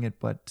were doing it,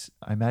 but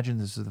I imagine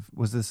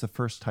was this the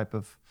first type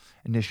of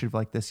initiative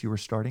like this you were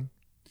starting?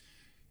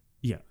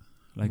 Yeah,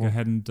 I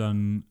hadn't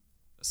done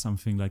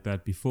something like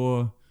that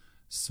before,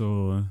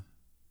 so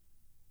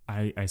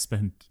I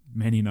spent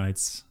many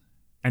nights,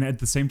 and at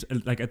the same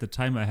at the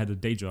time I had a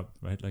day job,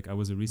 right? Like I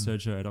was a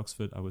researcher at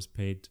Oxford. I was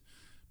paid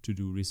to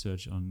do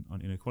research on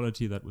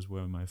inequality. That was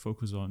where my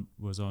focus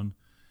was on.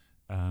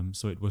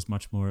 So it was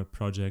much more a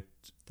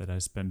project that I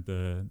spent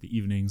the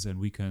evenings and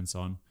weekends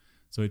on.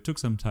 So it took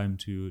some time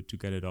to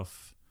get it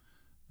off.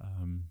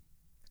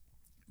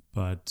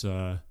 But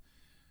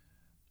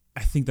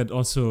I think that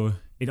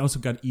it also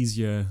got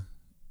easier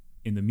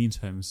in the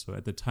meantime. So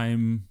at the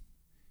time,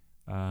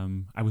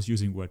 I was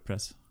using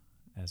WordPress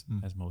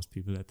as most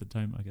people at the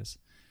time, I guess,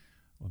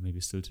 or maybe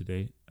still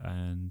today.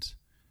 And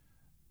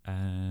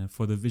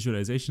for the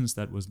visualizations,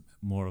 that was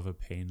more of a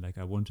pain. Like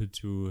I wanted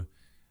to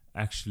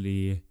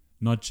actually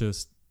not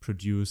just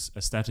produce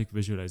a static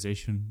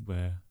visualization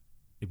where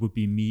it would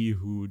be me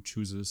who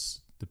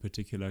chooses the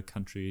particular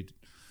country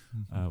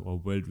or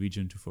world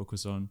region to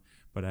focus on,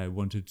 but I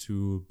wanted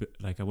to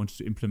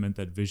implement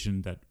that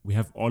vision that we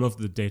have all of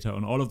the data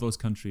on all of those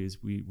countries.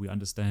 We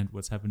understand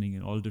what's happening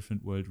in all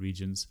different world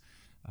regions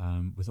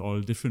with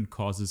all different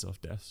causes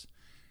of deaths.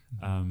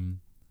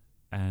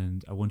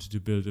 And I wanted to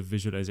build a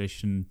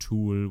visualization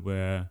tool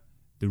where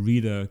the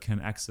reader can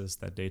access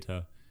that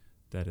data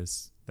that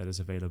is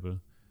available.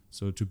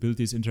 So to build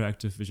these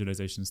interactive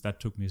visualizations, that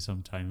took me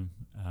some time.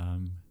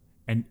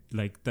 And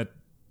like that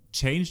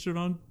changed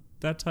around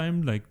that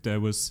time. Like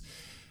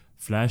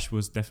Flash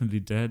was definitely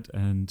dead,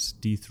 and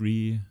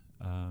D3,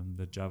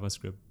 the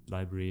JavaScript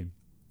library,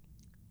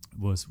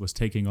 was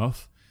taking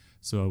off.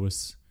 So I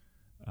was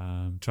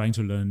trying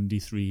to learn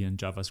D3 and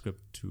JavaScript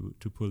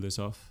to pull this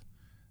off.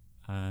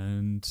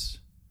 And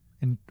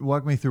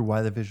walk me through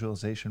why the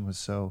visualization was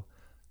so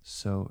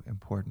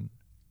important.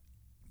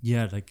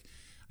 Yeah, like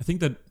I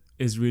think that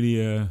is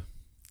really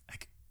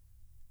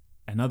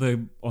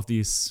another of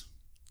these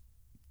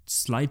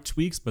slight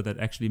tweaks, but that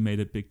actually made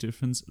a big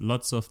difference.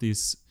 Lots of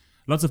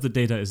the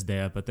data is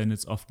there, but then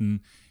it's often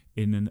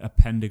in an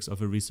appendix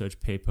of a research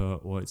paper,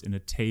 or it's in a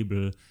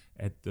table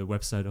at the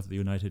website of the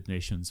United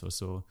Nations or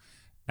so.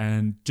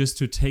 And just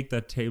to take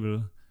that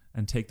table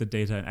and take the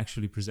data and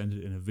actually present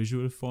it in a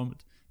visual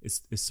format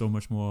is so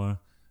much more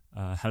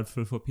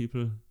helpful for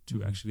people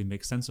to actually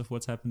make sense of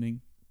what's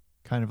happening.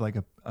 Kind of like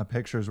a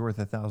picture is worth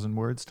 1,000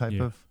 words type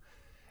of.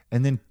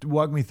 And then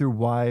walk me through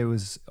why it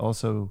was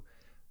also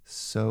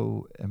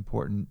so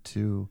important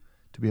to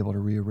be able to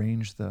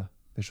rearrange the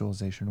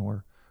visualization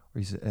or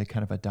use a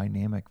kind of a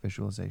dynamic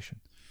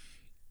visualization.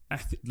 I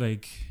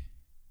think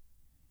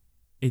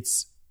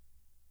it's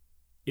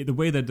the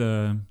way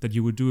that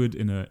you would do it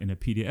in a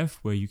PDF,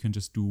 where you can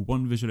just do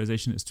one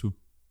visualization, is to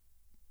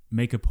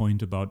make a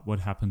point about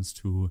what happens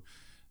to,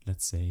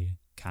 let's say,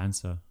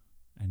 cancer,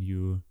 and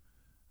you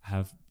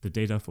have the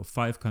data for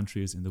 5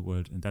 countries in the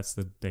world, and that's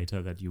the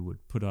data that you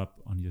would put up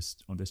on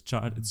this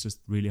chart. It's just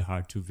really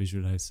hard to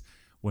visualize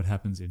what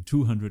happens in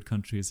 200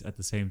 countries at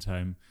the same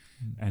time,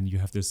 and you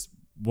have this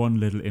one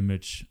little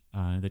image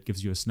that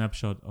gives you a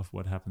snapshot of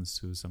what happens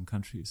to some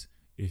countries.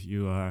 If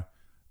you are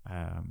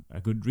a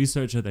good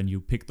researcher, then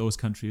you pick those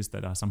countries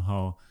that are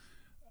somehow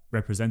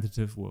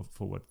representative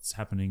for what's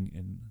happening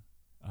in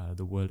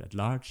the world at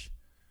large.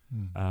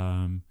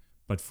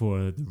 But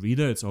for the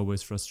reader, it's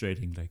always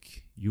frustrating.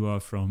 Like, you are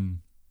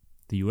from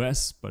the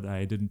US, but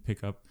I didn't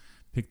pick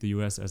the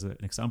US as an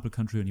example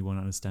country, and you want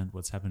to understand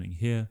what's happening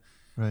here,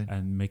 right,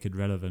 and make it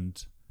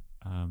relevant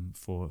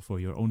for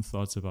your own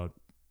thoughts about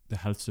the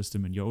health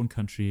system in your own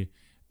country.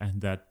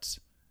 And that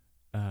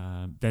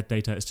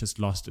data is just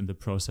lost in the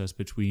process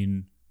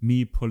between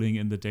me pulling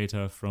in the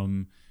data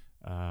from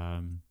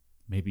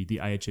maybe the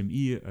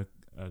IHME,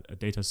 a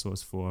data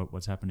source for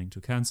what's happening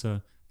to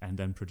cancer and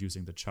then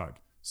producing the chart.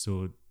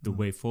 So the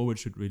way forward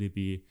should really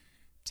be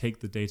take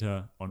the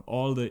data on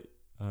all the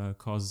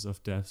causes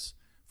of deaths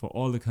for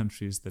all the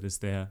countries that is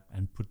there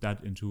and put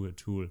that into a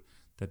tool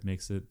that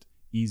makes it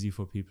easy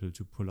for people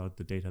to pull out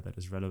the data that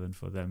is relevant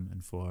for them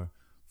and for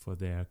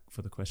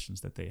the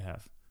questions that they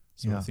have.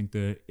 So I think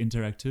the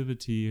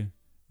interactivity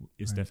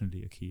is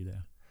definitely a key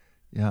there.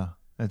 Yeah,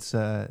 it's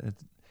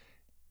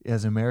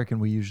as an American,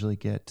 we usually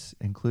get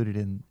included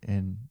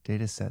in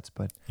data sets,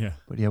 but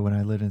when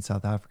I lived in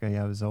South Africa,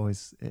 I was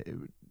always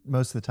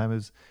most of the time it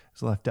was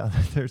left out.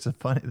 There's a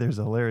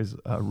hilarious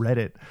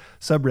Reddit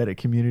subreddit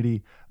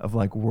community of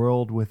like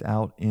world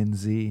without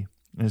NZ,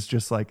 and it's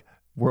just like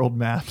world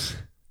maps.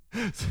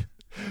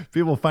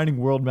 People finding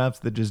world maps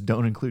that just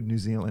don't include New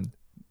Zealand.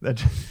 That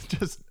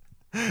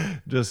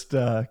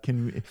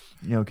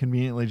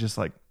conveniently just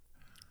like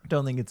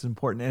don't think it's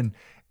important,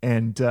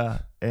 and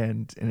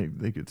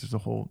there's a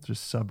whole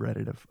just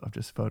subreddit of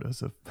just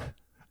photos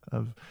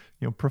of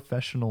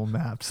professional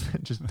maps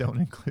that just don't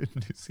include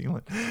New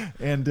Zealand,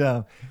 and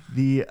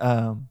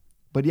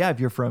but if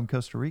you're from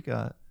Costa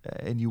Rica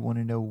and you want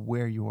to know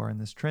where you are in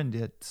this trend,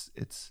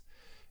 it's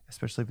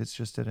especially if it's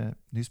just in a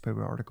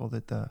newspaper article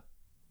that the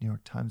New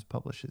York Times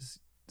publishes,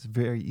 it's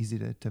very easy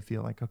to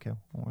feel like, okay,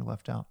 well, we're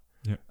left out.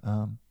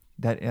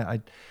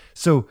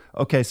 So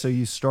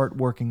you start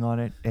working on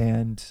it,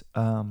 and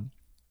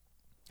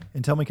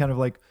tell me kind of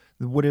like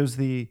what was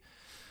the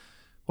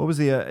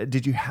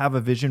did you have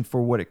a vision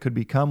for what it could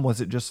become?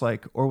 Was it just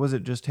like, or was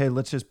it just, hey,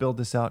 let's just build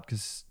this out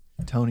because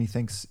Tony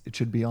thinks it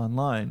should be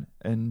online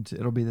and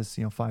it'll be this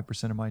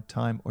 5% of my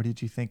time? Or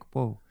did you think,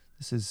 whoa,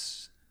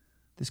 this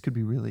could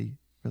be really,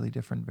 really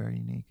different, very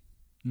unique?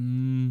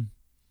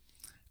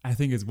 I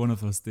think it's one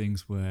of those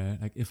things where,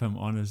 like, if I'm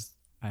honest,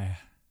 I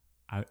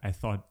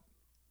thought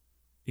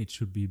it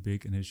should be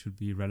big and it should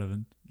be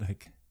relevant.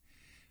 Like,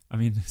 I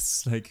mean,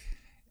 it's like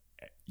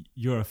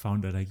you're a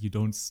founder. Like, you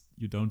don't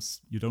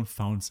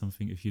found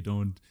something if you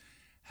don't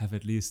have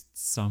at least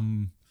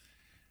some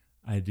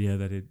idea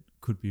that it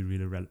could be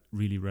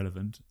really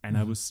relevant. And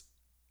I was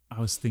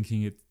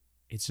thinking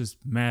it's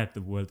just mad,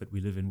 the world that we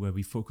live in, where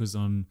we focus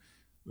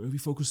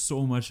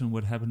so much on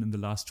what happened in the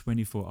last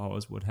 24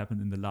 hours, what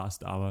happened in the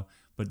last hour,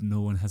 but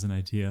no one has an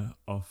idea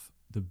of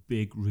the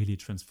big, really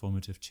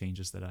transformative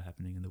changes that are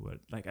happening in the world.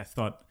 Like, I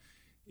thought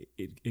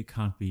it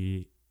can't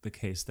be the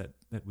case that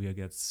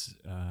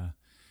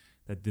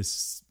that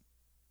this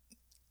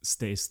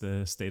stays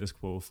the status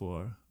quo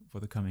for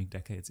the coming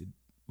decades.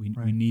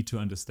 We need to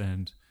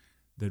understand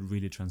the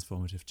really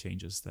transformative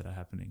changes that are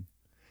happening.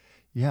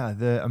 Yeah,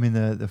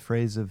 the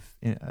phrase of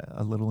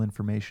a little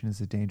information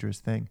is a dangerous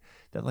thing,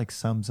 that like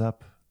sums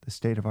up the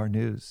state of our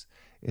news.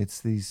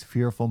 It's these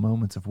fearful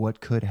moments of what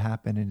could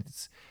happen, and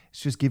it's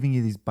just giving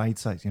you these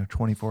bite-sized,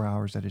 24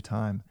 hours at a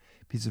time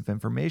pieces of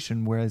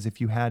information. Whereas if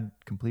you had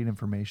complete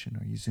information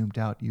or you zoomed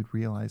out, you'd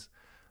realize,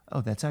 oh,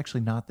 that's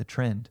actually not the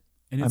trend.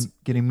 And I'm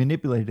getting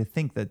manipulated to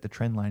think that the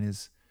trend line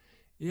is.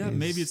 Yeah,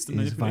 maybe it's the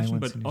manipulation,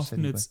 but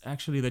often it's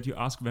actually that you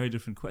ask very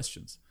different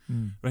questions,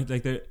 right?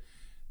 Like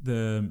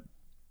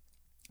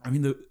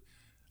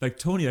like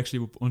Tony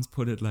actually once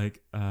put it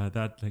like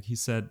that. Like, he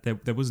said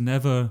that there was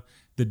never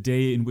the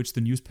day in which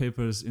the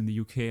newspapers in the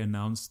UK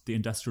announced the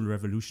Industrial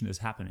Revolution is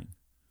happening,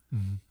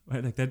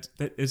 right? Like that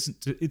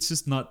isn't. It's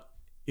just not.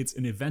 It's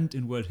an event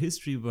in world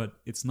history, but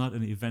it's not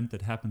an event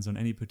that happens on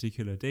any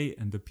particular day.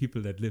 And the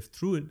people that lived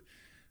through it,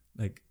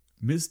 like,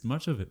 missed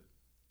much of it.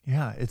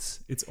 Yeah, it's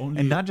only,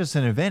 and not just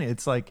an event.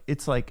 It's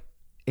like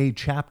a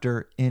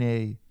chapter in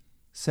a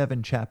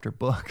 7-chapter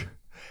book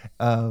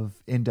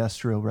of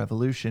Industrial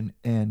Revolution,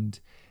 and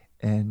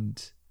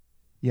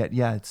yet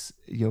it's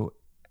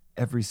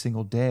every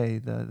single day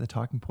the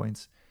talking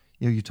points.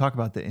 You talk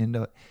about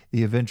the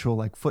eventual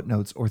like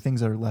footnotes or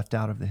things that are left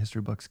out of the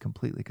history books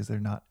completely because they're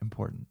not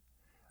important.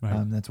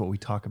 Right. That's what we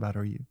talk about,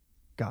 or you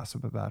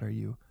gossip about, or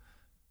you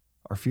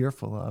are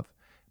fearful of.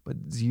 But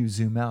you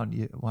zoom out,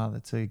 and wow,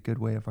 that's a good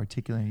way of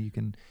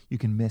articulating. You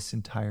can miss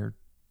entire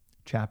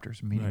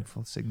chapters,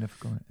 meaningful,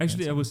 significant.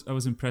 Actually, I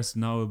was impressed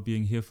now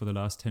being here for the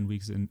last 10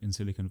 weeks in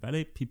Silicon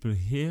Valley. People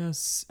here,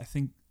 I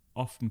think,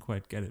 often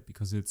quite get it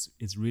because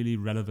it's really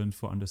relevant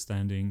for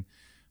understanding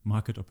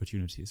market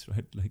opportunities,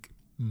 right? Like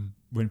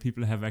when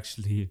people have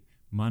actually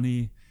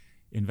money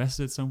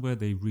invested somewhere,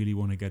 they really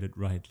want to get it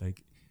right.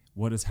 Like,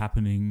 what is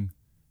happening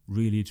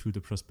really to the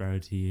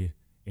prosperity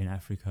in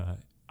Africa?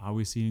 Are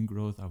we seeing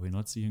growth? Are we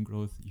not seeing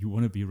growth? You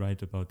want to be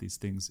right about these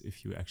things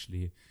if you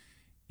actually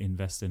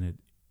invest in it.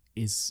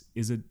 Is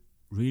it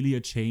really a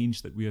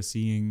change that we are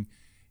seeing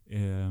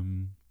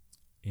in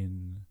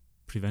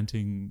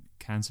preventing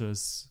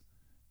cancers?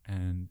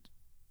 And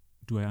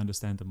do I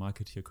understand the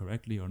market here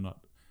correctly or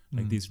not?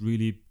 Like, these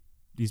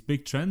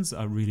big trends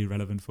are really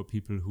relevant for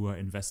people who are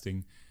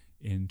investing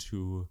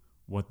into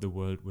what the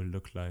world will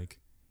look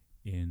like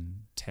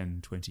in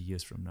 10, 20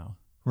 years from now.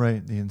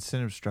 Right. The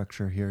incentive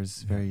structure here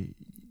is very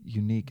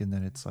unique in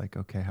that it's like,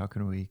 okay, how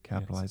can we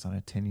capitalize on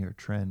a 10-year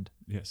trend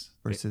Yes.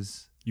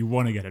 versus You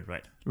want to get it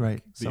right.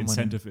 right. The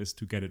incentive is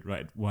to get it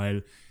right, while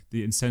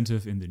the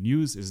incentive in the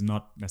news is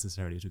not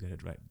necessarily to get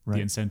it right. Right.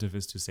 The incentive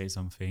is to say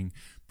something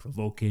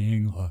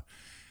provoking or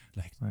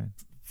like right.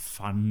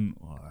 fun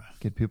or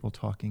Get people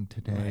talking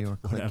today Right, or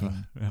whatever.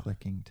 Yeah.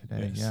 clicking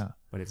today. Yes. Yeah.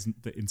 But it's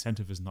the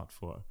incentive is not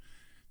for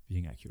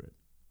being accurate.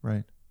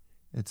 Right.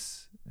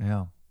 It's we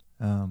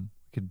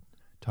could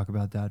talk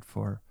about that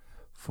for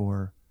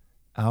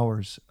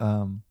hours.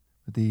 And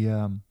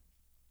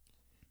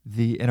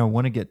I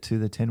want to get to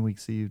the 10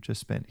 weeks that you've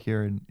just spent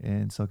here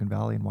in Silicon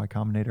Valley and Y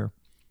Combinator.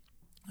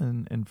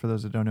 And for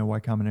those that don't know, Y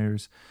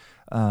Combinator's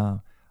I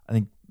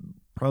think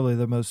probably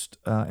the most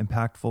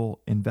impactful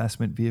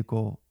investment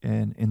vehicle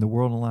in the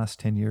world in the last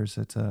 10 years.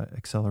 It's an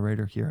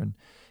accelerator here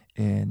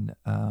in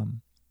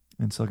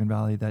Silicon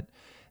Valley that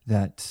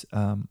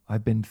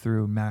I've been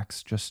through.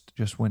 Max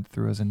just went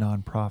through as a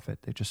nonprofit.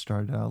 They just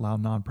started to allow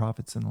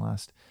nonprofits in the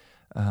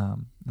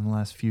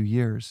last few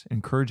years,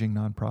 encouraging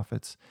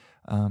nonprofits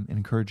and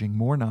encouraging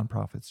more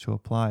nonprofits to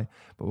apply.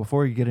 But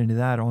before we get into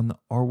that, on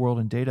our world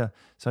and data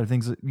side of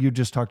things, you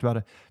just talked about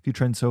a few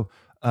trends. So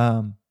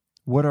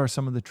what are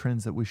some of the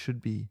trends that we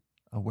should be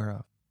aware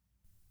of?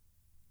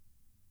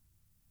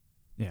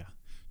 Yeah.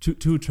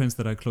 Two trends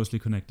that are closely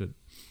connected.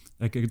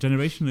 Like a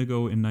generation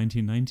ago in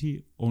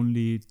 1990,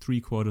 only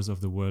 3/4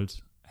 of the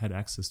world had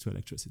access to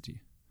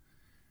electricity.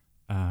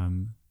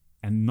 And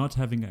not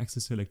having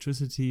access to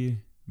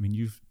electricity, I mean,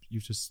 you've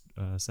just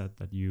said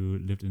that you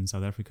lived in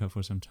South Africa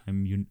for some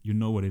time. You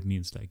know what it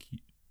means. Like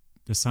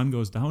the sun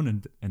goes down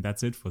and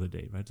that's it for the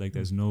day, right? Like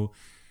there's no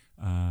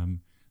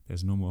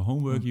more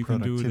homework you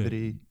can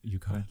do. You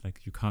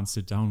can't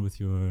sit down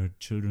with your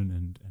children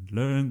and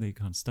learn. They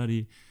can't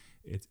study.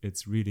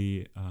 It's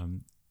really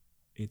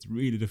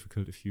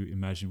difficult if you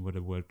imagine what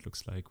a world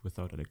looks like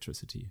without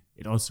electricity.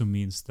 It also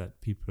means that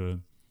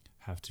people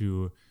have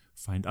to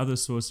find other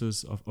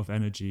sources of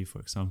energy. For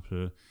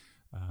example,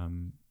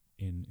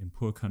 in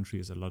poor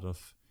countries, a lot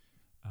of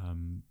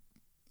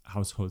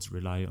households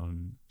rely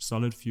on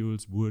solid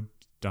fuels, wood,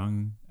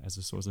 dung as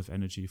a source of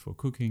energy for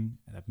cooking.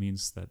 And that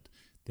means that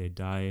they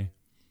die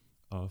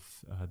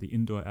of the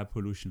indoor air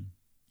pollution,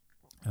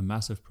 a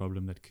massive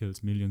problem that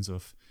kills millions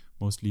of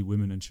mostly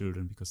women and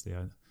children because they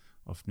are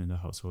often in the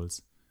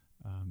households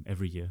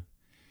every year.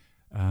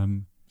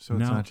 So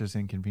it's not just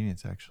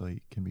inconvenience;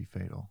 actually, can be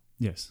fatal.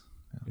 Yes,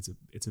 yeah.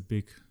 It's a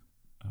big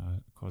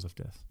cause of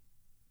death.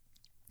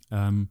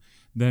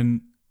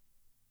 Then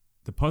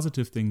the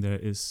positive thing there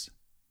is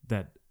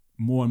that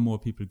more and more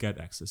people get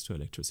access to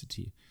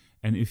electricity.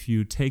 And if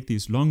you take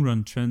these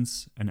long-run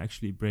trends and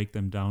actually break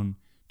them down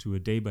to a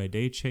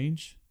day-by-day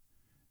change,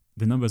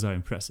 the numbers are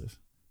impressive.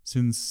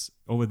 Since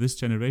over this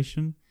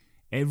generation,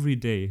 every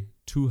day,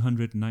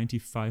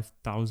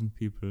 295,000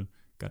 people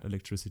got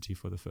electricity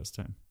for the first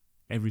time.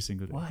 Every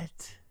single day.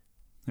 What?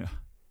 Yeah.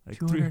 Like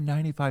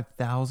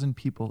 295,000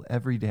 people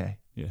every day.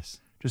 Yes.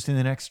 Just in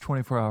the next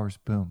 24 hours,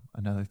 boom,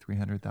 another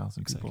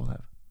 300,000 people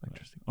have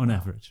electricity. On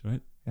average,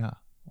 right? Yeah.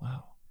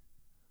 Wow.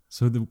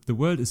 So the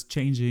world is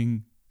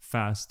changing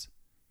fast.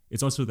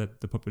 It's also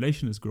that the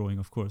population is growing,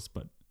 of course,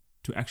 but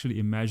to actually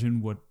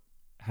imagine what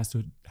has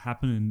to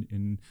happen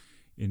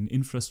in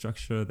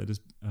infrastructure that is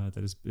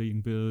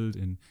being built,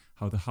 and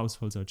how the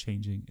households are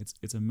changing,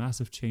 it's a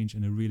massive change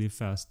in a really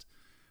fast.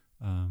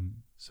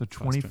 So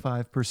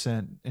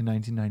 25% in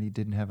 1990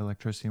 didn't have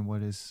electricity, and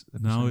what is the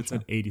now? It's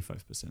at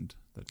 85%.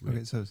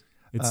 Okay, so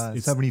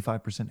it's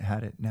 75%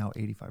 had it. Now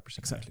 85%.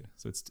 Exactly.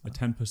 So it's a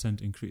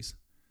 10% increase,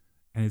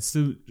 and it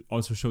still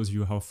also shows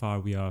you how far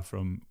we are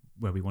from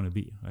where we want to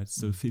be. Right?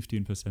 Still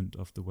 15%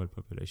 of the world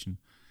population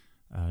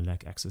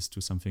lack access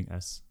to something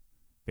as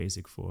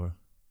basic for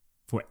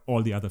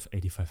all the other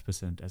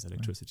 85% as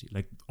electricity. Right.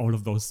 Like all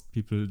of those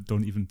people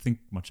don't even think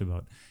much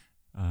about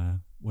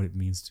what it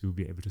means to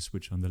be able to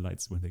switch on the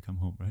lights when they come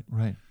home, right?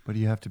 Right. But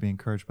you have to be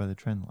encouraged by the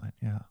trend line.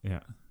 Yeah.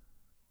 Yeah.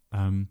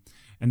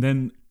 And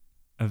then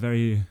a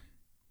very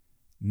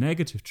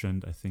negative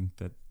trend, I think,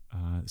 that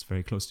is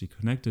very closely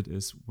connected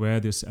is where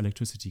this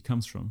electricity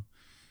comes from.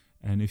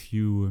 And if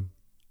you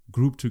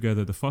group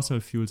together the fossil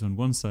fuels on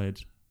one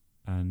side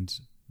and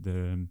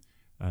the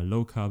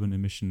low carbon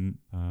emission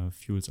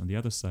fuels on the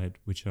other side,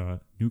 which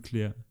are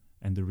nuclear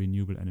and the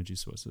renewable energy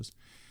sources,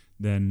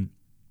 then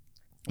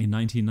in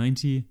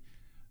 1990,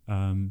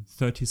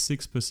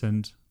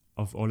 36%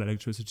 of all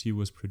electricity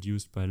was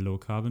produced by low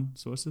carbon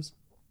sources,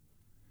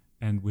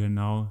 and we're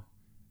now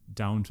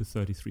down to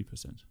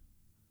 33%.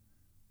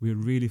 We're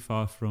really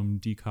far from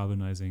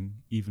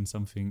decarbonizing even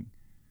something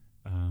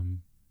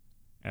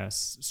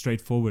as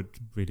straightforward,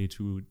 really,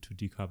 to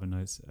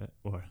decarbonize,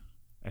 or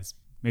as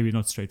maybe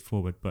not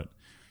straightforward, but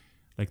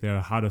like there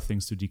are harder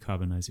things to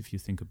decarbonize if you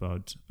think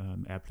about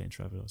airplane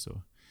travel or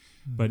so.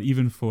 But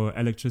even for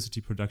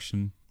electricity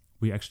production,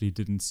 we actually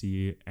didn't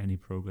see any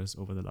progress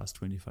over the last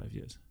 25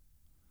 years.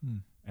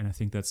 And I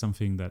think that's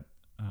something that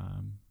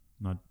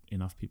not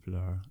enough people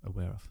are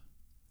aware of.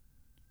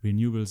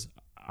 Renewables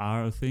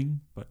are a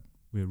thing, but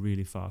we're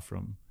really far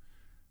from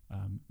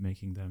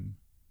making them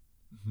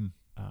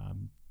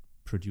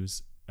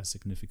produce a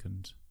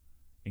significant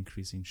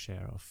increasing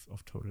share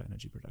of total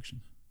energy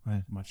production.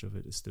 Right. Much of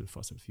it is still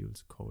fossil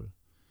fuels, coal.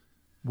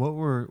 What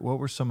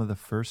were some of the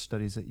first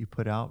studies that you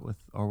put out with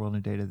Our World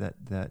in Data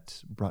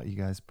that put you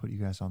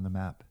guys on the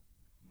map?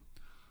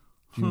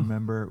 Do you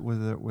remember,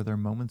 were there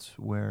moments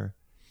where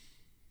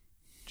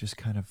just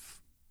kind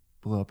of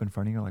blew up in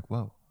front of you, like,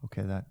 whoa,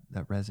 okay, that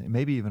resonates?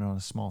 Maybe even on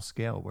a small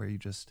scale where you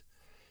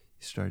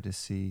started to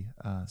see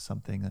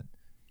something that,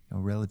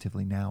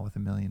 relatively now with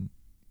 1 million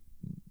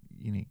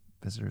unique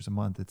visitors a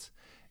month,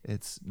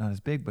 it's not as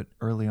big, but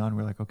early on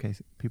we're like, okay,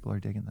 people are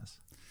digging this.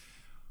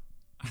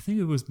 I think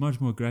it was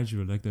much more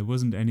gradual. Like there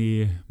wasn't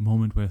any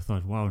moment where I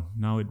thought, wow,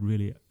 now it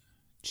really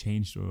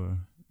changed, or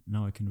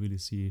now I can really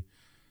see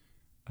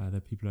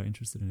that people are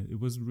interested in it. It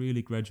was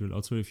really gradual.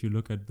 Also, if you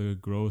look at the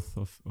growth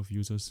of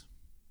users,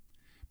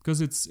 because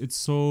it's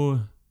so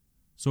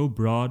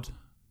broad,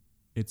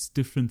 it's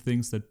different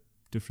things that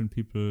different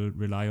people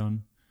rely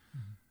on.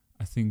 Mm-hmm.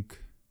 I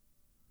think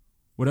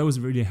what I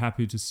was really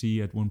happy to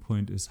see at one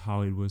point is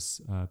how it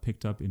was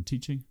picked up in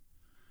teaching.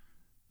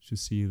 To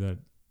see that,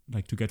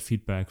 like, to get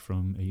feedback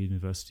from a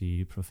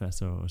university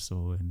professor or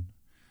so in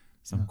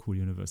some cool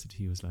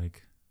university who was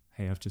like,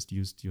 hey, I've just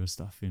used your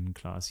stuff in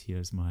class.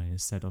 Here's my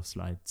set of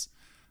slides.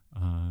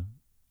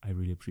 I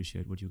really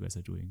appreciate what you guys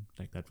are doing.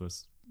 Like, that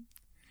was,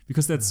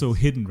 because that's so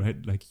hidden, right?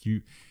 Like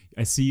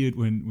I see it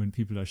when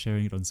people are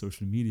sharing it on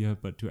social media,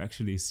 but to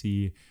actually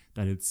see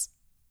that it's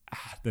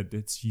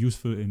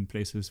useful in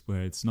places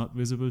where it's not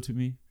visible to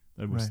me,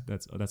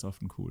 that's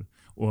often cool.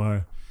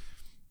 Or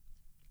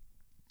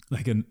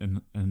like a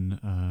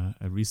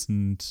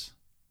recent,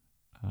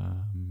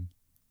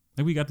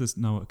 like we got this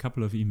now, a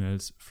couple of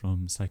emails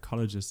from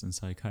psychologists and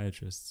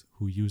psychiatrists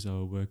who use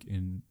our work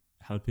in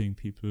helping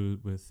people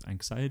with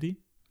anxiety.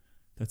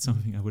 That's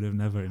something I would have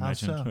never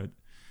imagined. How so? Right?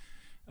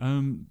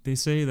 They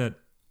say that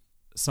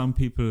some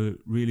people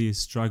really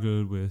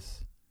struggle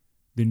with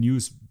the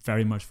news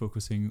very much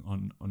focusing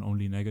on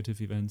only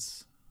negative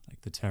events,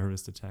 like the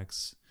terrorist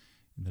attacks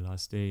in the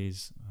last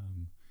days,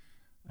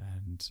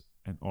 and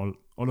all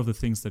of the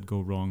things that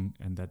go wrong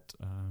and that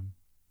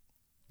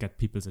get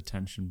people's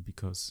attention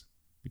because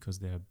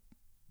they are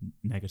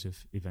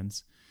negative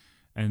events.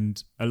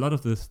 And a lot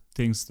of the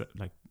things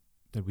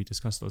that we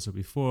discussed also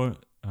before,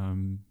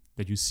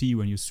 that you see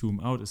when you zoom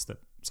out, is that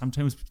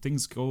sometimes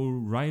things go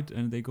right,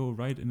 and they go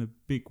right in a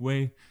big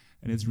way,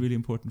 and it's really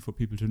important for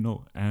people to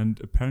know. And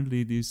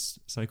apparently these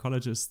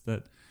psychologists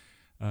that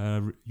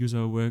use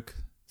our work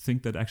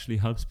think that actually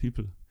helps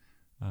people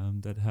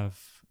that have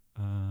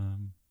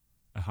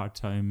a hard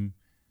time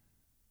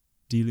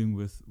dealing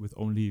with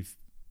only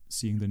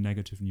seeing the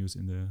negative news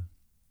in the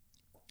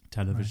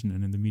television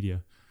and in the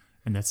media.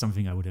 And that's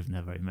something I would have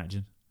never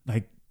imagined.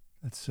 Like,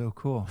 that's so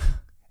cool.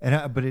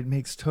 But it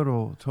makes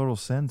total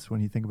sense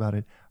when you think about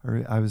it.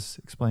 I was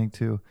explaining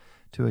to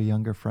a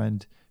younger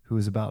friend who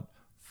was about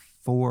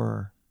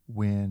 4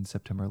 when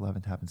September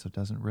 11th happened, so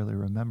doesn't really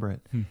remember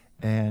it.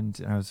 And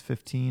I was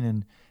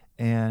 15,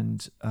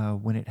 and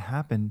when it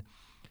happened,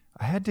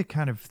 I had to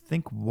kind of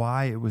think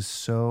why it was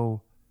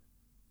so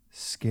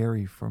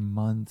scary for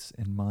months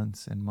and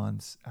months and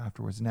months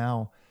afterwards.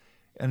 Now,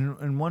 and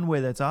in one way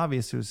that's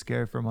obvious, it was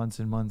scary for months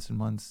and months and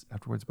months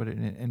afterwards. But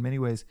in many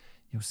ways,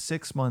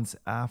 6 months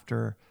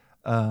after,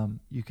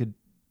 you could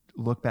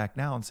look back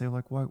now and say,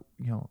 like, what,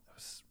 it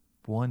was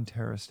one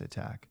terrorist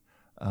attack.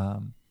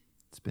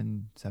 It's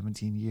been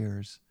 17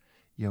 years.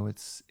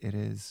 It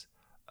is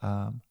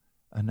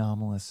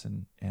anomalous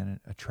and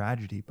a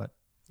tragedy, but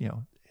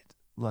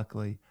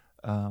luckily,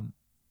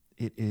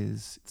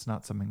 it's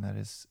not something that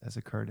has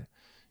occurred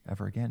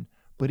ever again.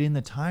 But in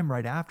the time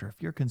right after,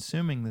 if you're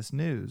consuming this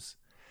news,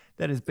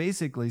 that is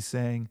basically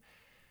saying,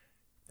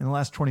 in the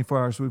last 24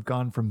 hours, we've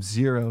gone from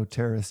 0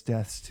 terrorist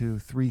deaths to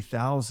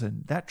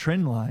 3,000. That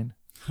trend line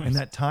and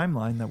that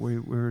timeline that we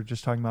were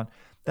just talking about,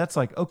 that's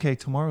like, okay,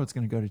 tomorrow it's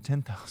going to go to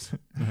 10,000.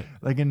 Right.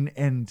 Like,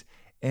 and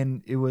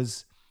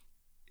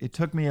it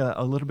took me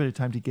a little bit of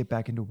time to get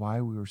back into why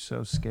we were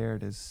so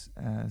scared as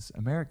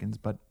Americans,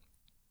 but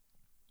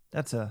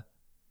that's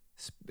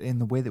in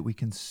the way that we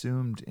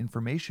consumed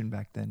information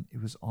back then.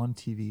 It was on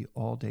TV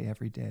all day,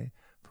 every day,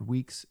 for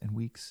weeks and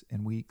weeks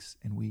and weeks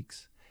and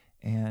weeks.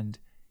 And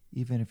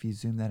even if you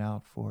zoom that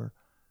out for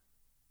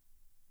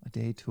a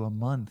day to a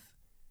month,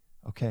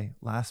 okay,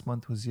 last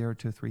month was 0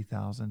 to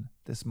 3,000.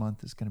 This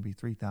month is going to be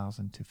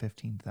 3,000 to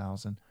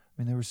 15,000. I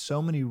mean, there were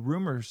so many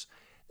rumors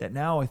that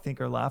now I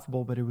think are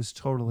laughable, but it was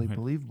totally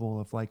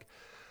believable, of like,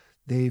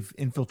 they've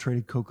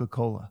infiltrated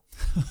Coca-Cola.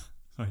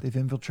 They've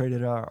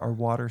infiltrated our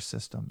water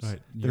systems.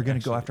 Right. They're going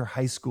to go after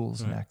high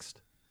schools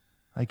next.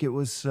 Like, it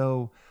was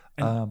so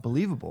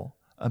believable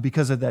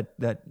because of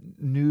that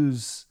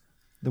news,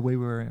 the way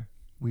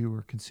we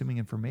were consuming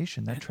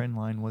information. That trend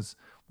line was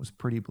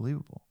pretty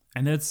believable.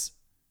 And that's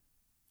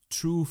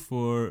true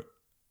for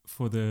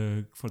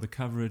the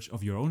coverage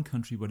of your own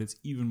country, but it's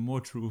even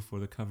more true for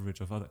the coverage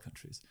of other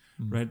countries,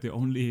 right? There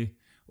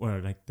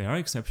are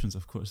exceptions,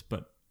 of course,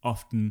 but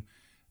often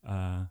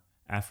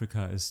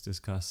Africa is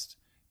discussed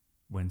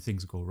when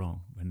things go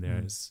wrong, when there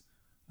is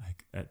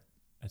like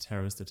a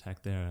terrorist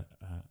attack there,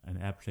 an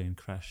airplane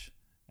crash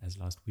as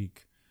last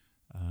week,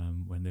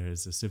 when there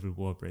is a civil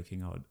war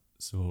breaking out.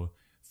 So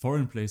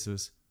foreign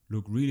places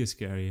look really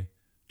scary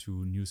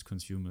to news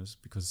consumers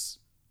because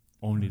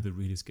only the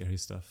really scary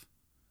stuff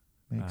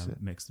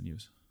makes the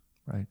news.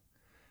 Right.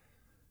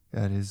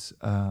 That is,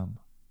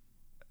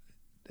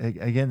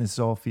 again, this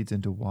all feeds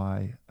into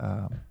why,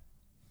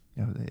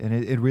 and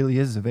it really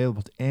is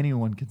available to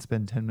anyone. Can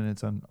spend 10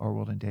 minutes on Our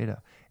World in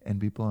Data and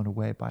be blown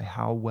away by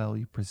how well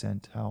you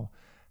present, how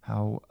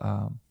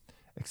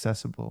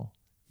accessible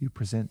you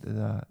present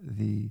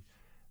the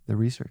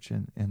research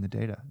and the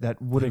data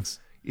that would have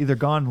either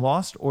gone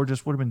lost or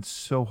just would have been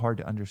so hard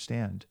to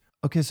understand.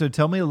 Okay, so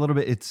tell me a little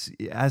bit. It's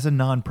as a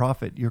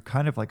nonprofit, you're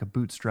kind of like a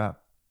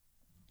bootstrap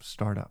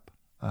startup,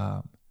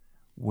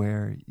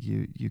 where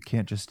you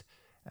can't just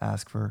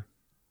ask for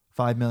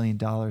 $5 million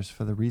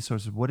for the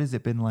resources. What has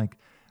it been like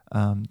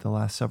the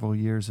last several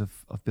years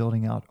of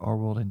building out Our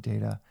World in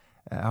Data?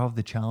 How have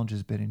the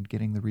challenges been in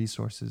getting the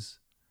resources?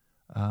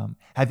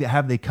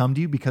 Have they come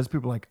to you because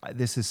people are like,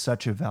 this is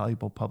such a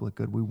valuable public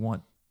good,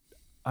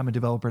 I'm a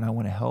developer and I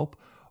want to help?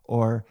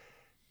 Or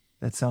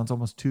that sounds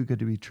almost too good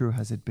to be true.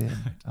 Has it been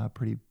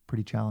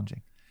pretty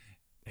challenging?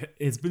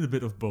 It's been a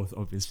bit of both,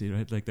 obviously,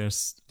 right? Like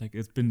it's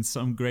been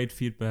some great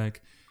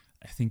feedback.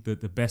 I think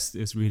that the best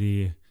is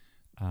really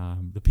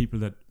the people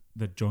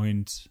that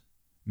joined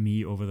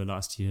me over the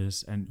last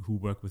years and who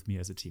work with me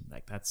as a team.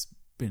 Like that's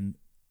been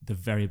the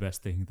very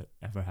best thing that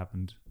ever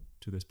happened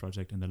to this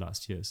project in the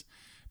last years.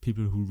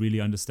 People who really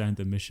understand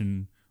the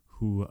mission,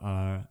 who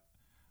are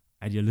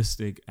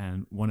idealistic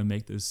and want to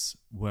make this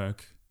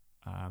work,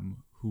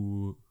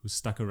 who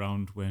stuck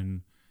around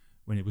when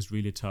it was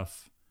really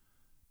tough.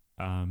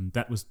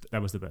 That was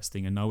the best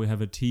thing. And now we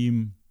have a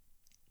team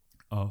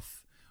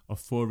of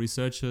 4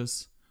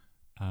 researchers,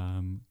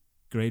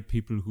 great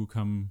people who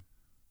come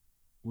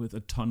with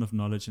a ton of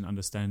knowledge and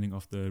understanding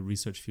of the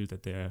research field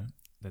that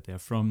they're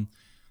from.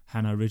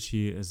 Hannah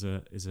Ritchie is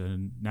a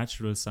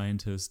natural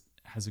scientist,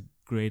 has a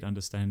great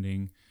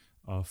understanding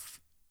of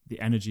the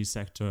energy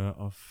sector,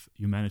 of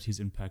humanity's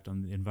impact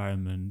on the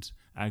environment,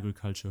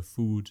 agriculture,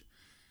 food.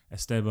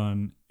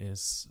 Esteban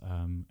is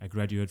a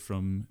graduate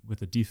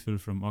with a DPhil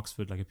from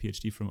Oxford, like a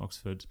PhD from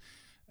Oxford,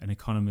 an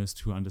economist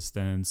who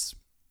understands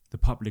the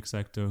public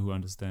sector, who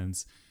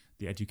understands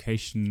the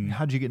education.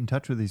 How did you get in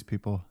touch with these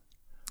people?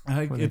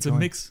 It's a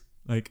mix.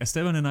 Like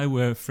Esteban and I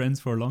were friends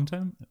for a long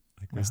time.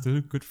 Like we're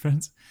still good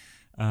friends.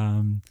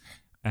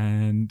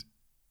 And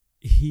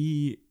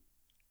he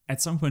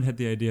at some point had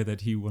the idea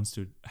that he wants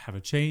to have a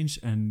change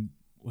and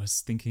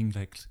was thinking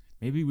like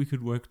maybe we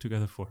could work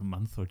together for a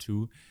month or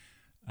two.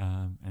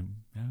 And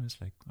I was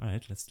like, all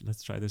right,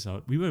 let's try this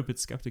out. We were a bit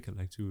skeptical,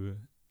 like to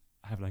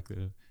have like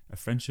a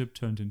friendship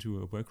turned into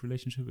a work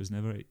relationship is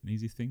never an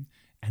easy thing.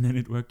 And then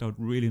it worked out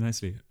really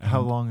nicely.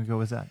 How long ago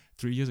was that?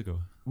 3 years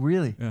ago.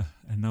 Really? Yeah.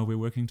 And now we're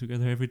working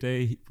together every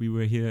day. We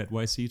were here at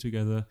YC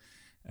together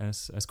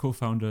as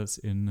co-founders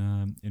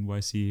in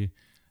YC,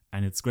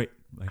 and it's great.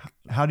 Like,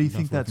 how do you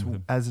think that's,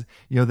 as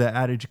you know, the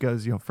adage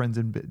goes, friends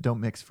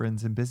don't mix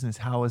friends in business.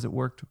 How has it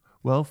worked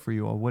well for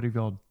you all? What have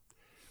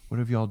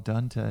y'all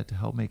done to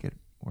help make it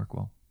work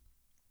well?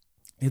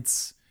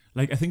 It's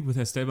like, I think with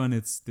Esteban,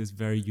 it's this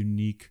very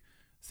unique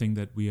thing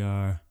that we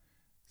are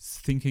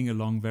thinking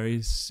along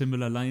very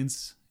similar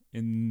lines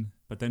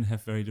but then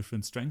have very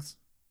different strengths.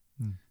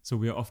 So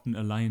we are often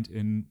aligned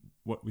in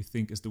what we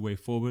think is the way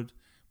forward,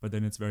 but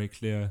then it's very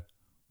clear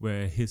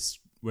where his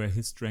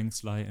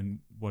strengths lie and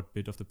what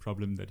bit of the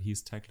problem that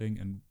he's tackling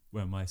and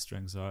where my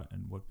strengths are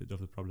and what bit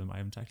of the problem I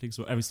am tackling.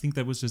 So I think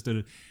that was just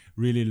a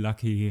really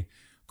lucky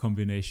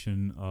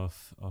combination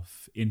of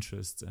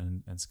interests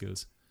and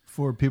skills.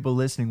 For people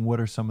listening, what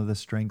are some of the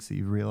strengths that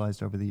you've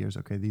realized over the years?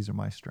 Okay, these are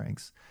my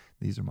strengths.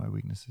 These are my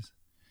weaknesses.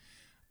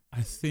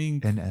 I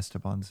think... And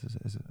Esteban's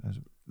is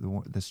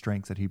the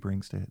strengths that he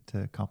brings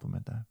to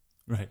complement that.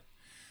 Right.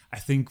 I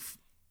think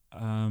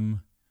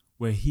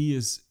where he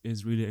is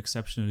really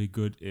exceptionally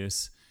good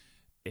is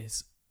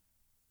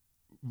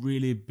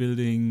really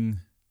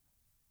building,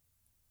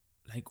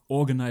 like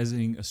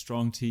organizing a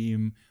strong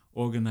team,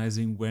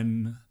 organizing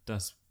when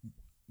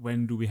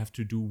do we have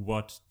to do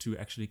what to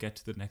actually get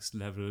to the next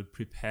level,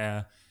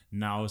 prepare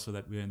now so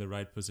that we're in the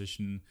right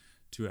position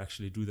to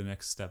actually do the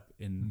next step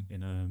in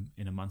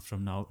a month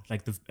from now.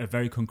 Like a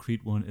very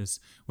concrete one is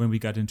when we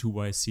got into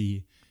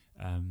YC,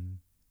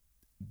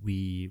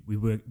 we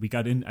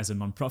got in as a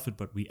nonprofit,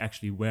 but we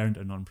actually weren't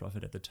a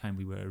nonprofit at the time.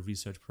 We were a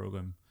research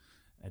program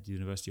at the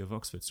University of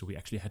Oxford, so we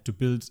actually had to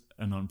build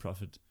a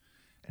nonprofit.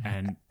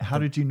 And how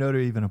did you know to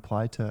even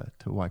apply to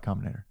Y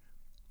Combinator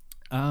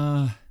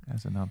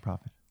as a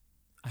nonprofit?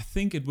 I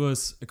think it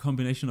was a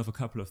combination of a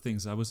couple of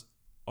things. I was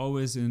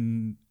always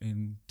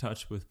in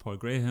touch with Paul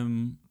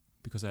Graham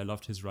because I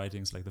loved his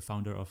writings, like the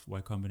founder of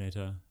Y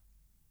Combinator.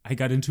 I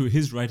got into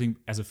his writing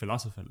as a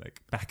philosopher,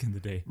 like back in the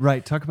day.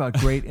 Right. Talk about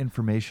great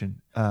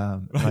information. Right.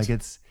 Like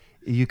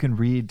you can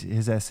read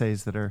his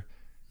essays that are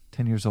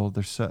 10 years old.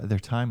 They're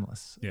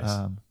timeless.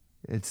 Yes.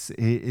 It's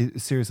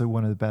seriously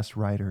one of the best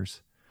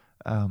writers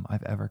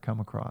I've ever come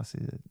across.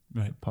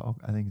 Right. Paul,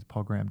 I think it's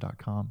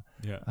paulgraham.com.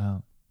 Yeah.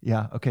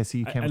 Yeah. Okay. So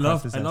you came I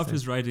across this I love essay.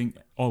 his writing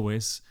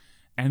always.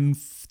 And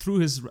through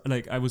his,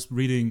 like, I was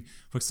reading,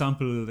 for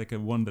example, like a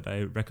one that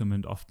I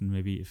recommend often,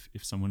 maybe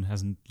if someone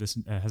hasn't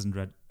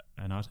read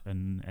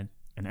an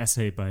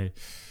essay by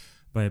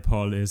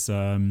Paul, is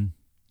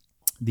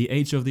The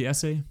Age of the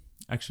Essay,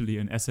 actually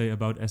an essay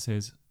about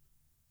essays.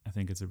 I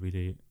think it's a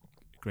really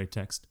great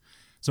text.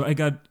 So I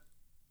got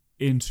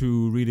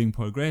into reading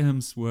Paul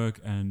Graham's work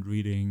and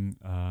reading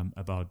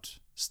about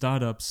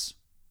startups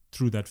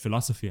through that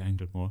philosophy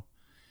angle more.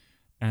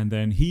 And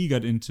then he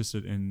got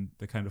interested in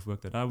the kind of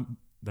work that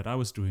I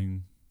was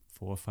doing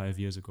 4 or 5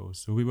 years ago.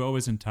 So we were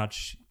always in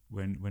touch.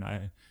 When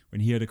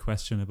he had a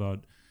question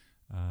about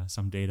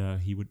some data,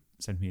 he would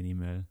send me an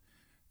email,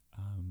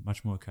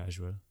 much more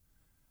casual.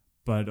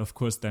 But of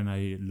course, then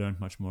I learned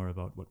much more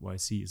about what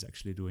YC is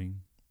actually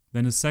doing.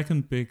 Then a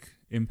second big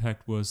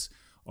impact was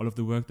all of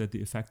the work that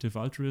the Effective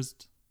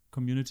Altruist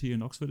community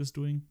in Oxford is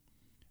doing.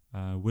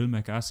 Will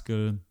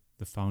MacAskill,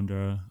 the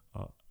founder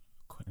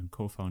and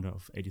co-founder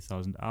of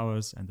 80,000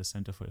 Hours and the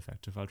Center for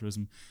Effective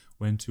Altruism,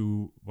 went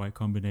to Y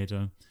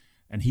Combinator,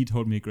 and he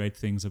told me great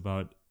things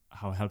about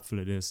how helpful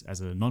it is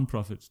as a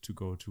non-profit to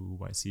go to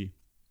YC.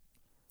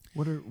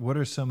 What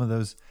are some of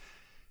those?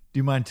 Do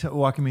you mind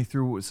walking me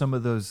through some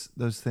of those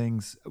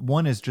things?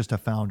 One is just a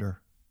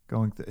founder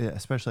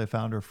especially a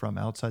founder from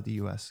outside the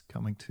U.S.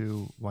 coming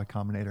to Y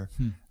Combinator,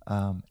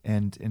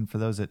 and for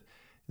those that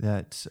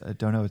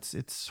don't know,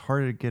 it's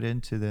harder to get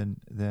into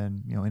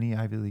than any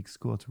Ivy League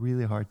school. It's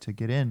really hard to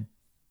get in,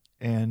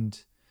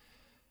 and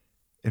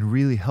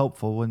really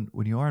helpful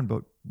when you are in.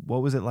 But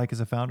what was it like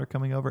as a founder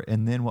coming over,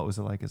 and then what was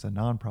it like as a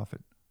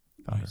nonprofit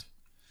founder?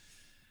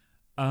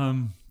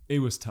 Right. It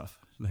was tough.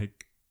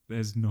 Like,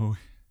 there's no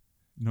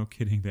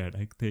kidding there.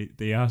 Like,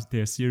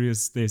 they're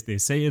serious. They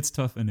say it's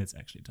tough, and it's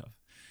actually tough.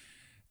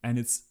 And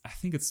I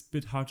think it's a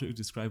bit hard to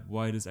describe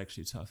why it is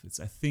actually tough.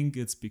 I think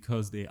it's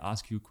because they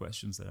ask you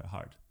questions that are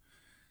hard.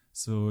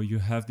 So you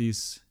have the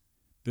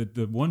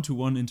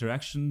one-to-one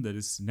interaction that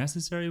is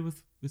necessary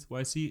with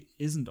YC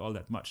isn't all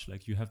that much.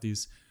 Like, you have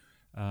these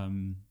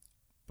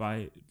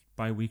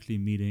bi-weekly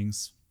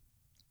meetings,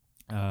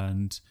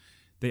 and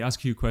they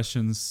ask you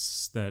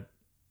questions that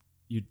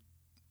you,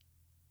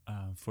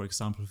 for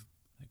example,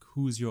 like,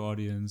 who's your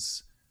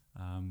audience?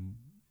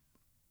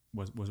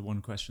 Was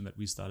one question that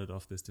we started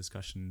off this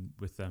discussion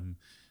with them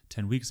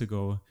 10 weeks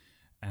ago,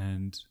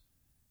 and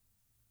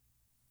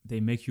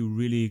they make you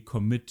really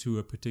commit to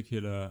a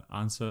particular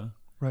answer.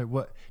 Right.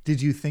 What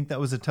did you think that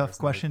was a tough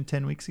question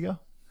 10 weeks ago,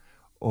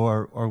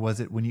 or was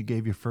it when you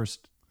gave your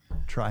first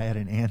try at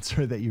an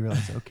answer that you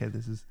realized, okay,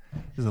 this is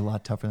a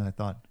lot tougher than I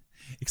thought?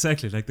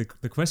 Exactly. Like,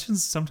 the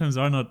questions sometimes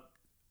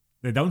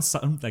they don't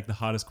sound like the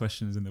hardest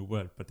questions in the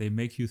world, but they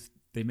make you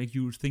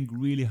think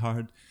really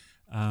hard.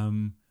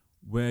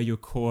 Where your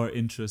core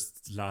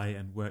interests lie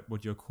and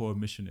what your core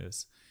mission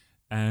is.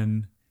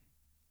 And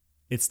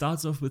it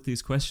starts off with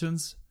these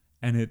questions,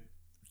 and it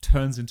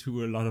turns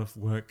into a lot of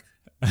work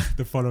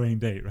the following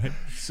day, right?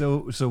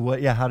 So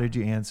what? Yeah, how did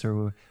you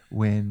answer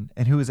when?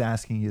 And who was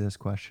asking you this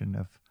question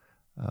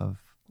of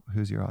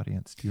who's your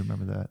audience? Do you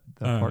remember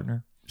that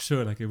partner?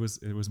 Sure. Like, it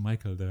was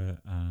Michael, the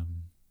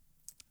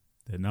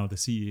now the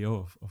CEO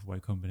of Y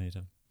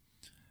Combinator,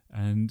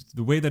 and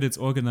the way that it's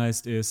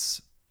organized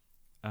is.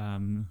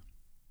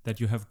 That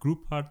you have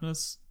group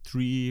partners,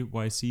 3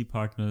 YC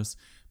partners,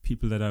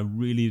 people that are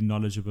really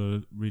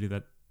knowledgeable, really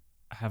that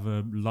have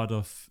a lot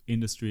of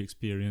industry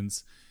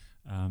experience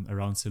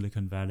around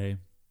Silicon Valley,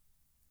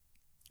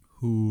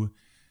 who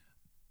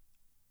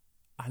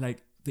I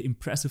like. The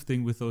impressive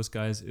thing with those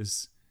guys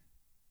is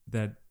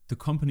that the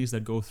companies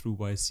that go through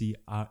YC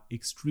are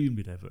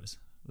extremely diverse.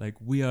 Like,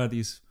 we are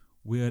these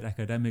weird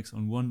academics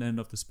on one end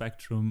of the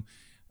spectrum,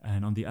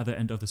 and on the other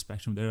end of the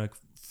spectrum, they're like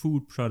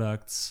food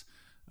products.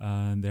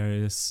 And there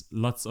is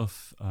lots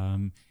of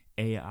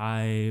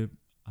AI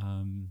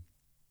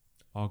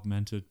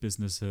augmented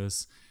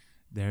businesses.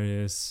 There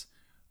is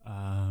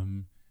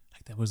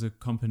there was a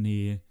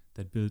company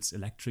that builds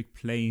electric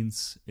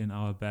planes in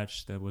our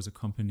batch. There was a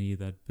company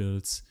that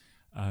builds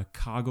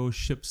cargo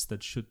ships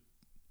that should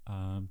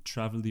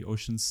travel the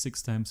ocean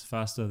 6 times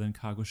faster than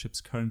cargo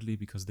ships currently,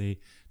 because they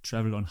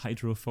travel on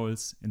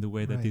hydrofoils in the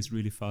way that these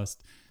really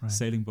fast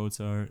sailing boats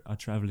are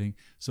traveling.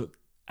 So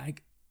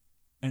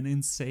an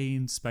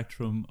insane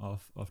spectrum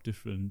of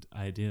different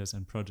ideas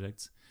and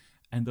projects.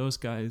 And those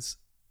guys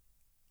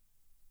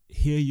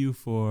hear you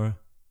for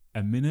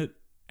a minute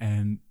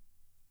and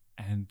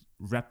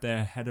wrap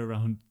their head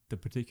around the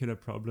particular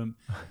problem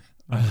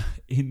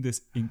in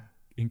this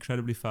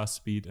incredibly fast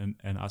speed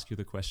and ask you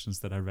the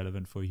questions that are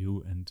relevant for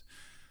you. And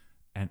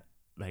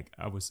like,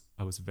 I was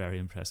very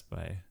impressed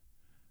by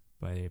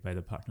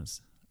the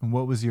partners. And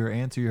what was your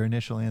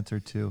initial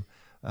answer to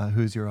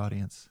who's your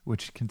audience?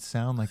 Which can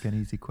sound like an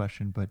easy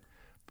question, but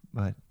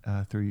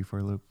threw you for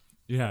a loop.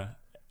 Yeah,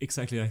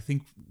 exactly. I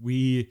think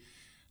we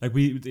like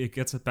it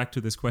gets back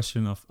to this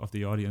question of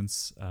the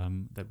audience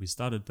that we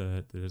started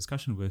the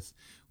discussion with,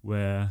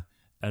 where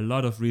a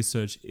lot of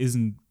research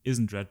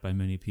isn't read by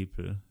many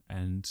people,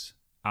 and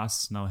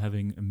us now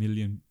having 1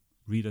 million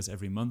readers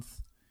every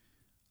month,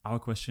 our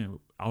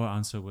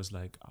answer was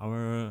like,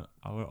 our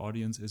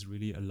audience is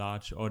really a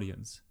large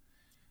audience,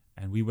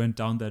 and we went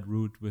down that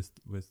route with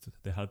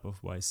the help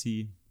of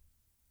YC,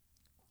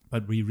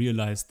 but we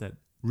realized that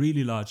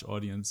really large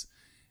audience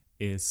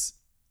is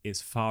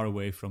far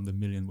away from the 1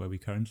 million where we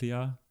currently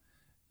are,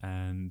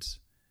 and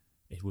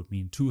it would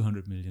mean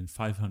 200 million,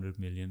 500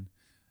 million,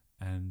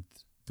 and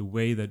the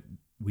way that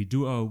we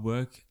do our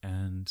work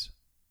and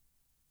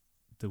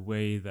the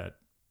way that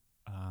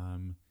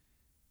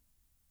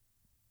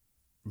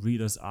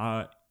readers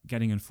are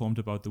getting informed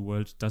about the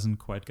world doesn't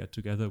quite get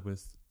together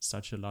with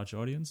such a large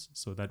audience.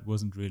 So that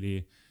wasn't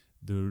really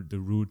the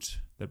route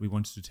that we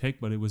wanted to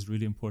take, but it was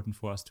really important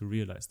for us to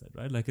realize that,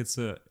 right? Like it's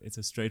a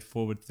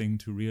straightforward thing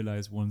to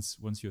realize once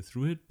you're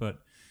through it, but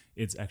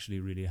it's actually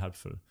really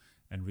helpful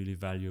and really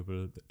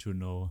valuable to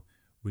know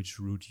which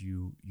route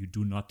you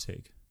do not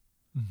take.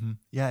 Mm-hmm.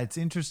 Yeah, it's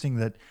interesting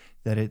that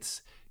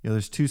it's,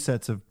 there's two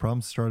sets of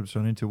problems startups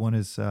run into. One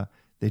is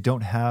they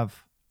don't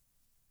have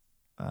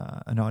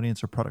an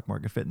audience or product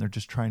market fit, and they're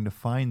just trying to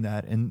find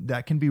that, and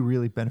that can be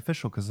really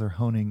beneficial because they're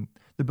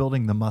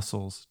building the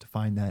muscles to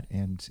find that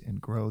and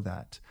grow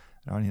that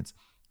audience.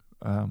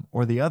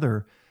 Or the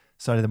other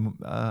side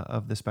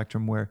of the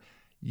spectrum, where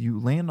you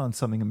land on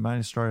something and might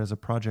have started as a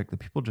project that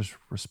people just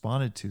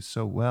responded to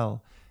so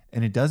well,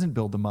 and it doesn't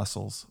build the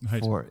muscles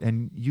for.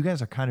 And you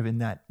guys are kind of in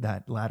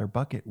that latter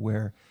bucket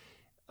where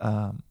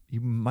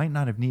you might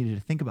not have needed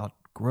to think about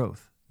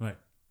growth, right,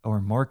 or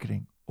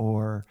marketing,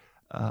 or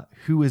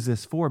who is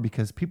this for,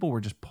 because people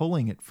were just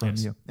pulling it from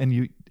you.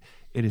 And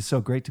it is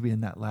so great to be in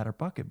that latter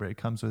bucket, but it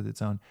comes with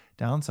its own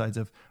downsides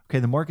of, okay,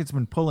 the market's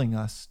been pulling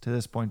us to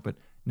this point, but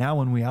now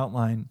when we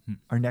outline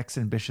our next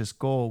ambitious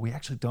goal, we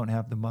actually don't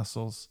have the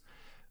muscles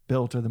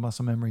built or the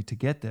muscle memory to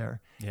get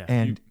there. Yeah.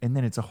 And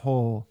then it's a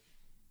whole,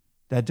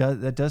 that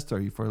does throw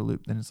you for a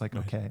loop. Then it's like,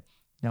 okay,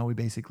 now we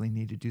basically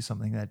need to do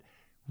something that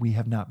we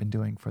have not been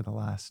doing for the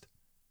last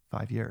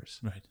 5 years.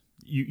 Right.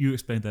 You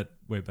explained that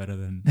way better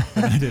than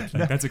I did.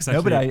 Like, that's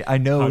exactly. No, but I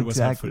know how it was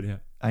exactly. helpful,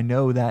 yeah. I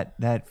know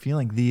that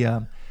feeling.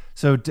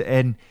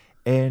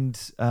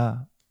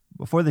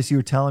 Before this, you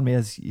were telling me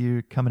as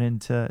you're coming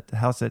into the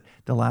house that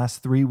the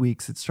last 3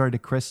 weeks it started to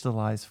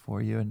crystallize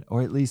for you,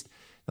 or at least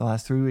the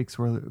last 3 weeks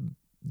were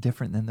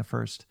different than the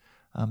first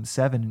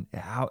 7.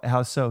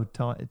 How so?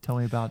 Tell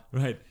me about.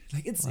 Right.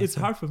 Like it's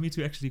hard for me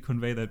to actually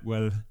convey that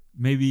well.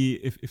 Maybe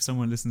if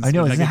someone listens, I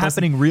know like, it's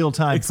happening real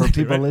time exactly, for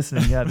people right?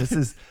 listening. Yeah, this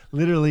is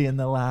literally in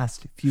the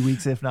last few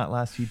weeks, if not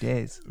last few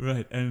days.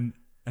 Right, and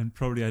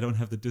probably I don't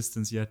have the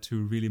distance yet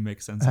to really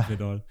make sense of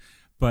it all.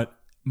 But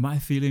my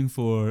feeling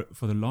for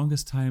the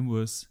longest time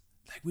was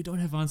like, we don't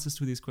have answers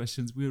to these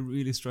questions. We're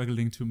really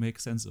struggling to make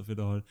sense of it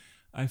all.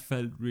 I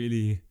felt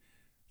really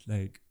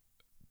like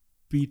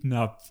beaten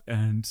up,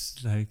 and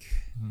like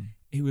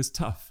it was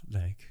tough.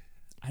 Like,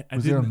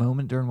 was there a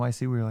moment during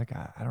YC where you're like,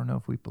 I don't know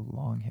if we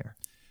belong here?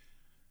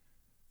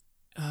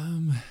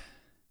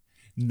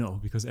 No,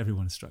 because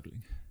everyone is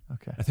struggling.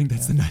 Okay. I think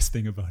that's the nice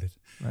thing about it.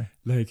 Right.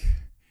 Like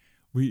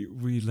we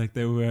like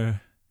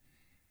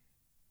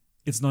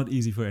it's not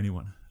easy for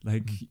anyone.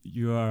 Like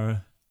you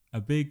are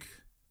a big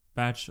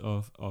batch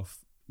of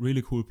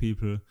really cool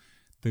people.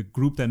 The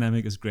group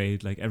dynamic is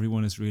great. Like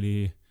everyone is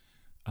really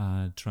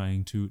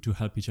trying to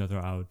help each other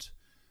out.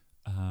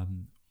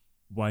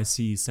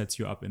 YC sets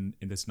you up in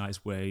this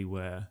nice way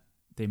where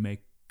they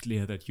make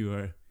clear that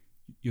you're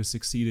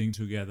succeeding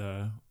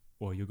together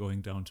or you're going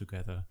down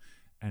together,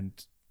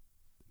 and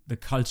the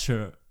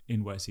culture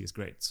in YC is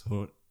great.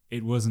 So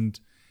it wasn't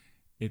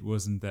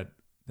that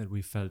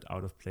we felt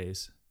out of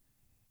place.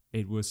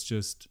 It was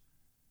just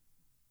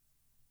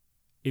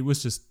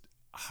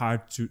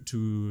hard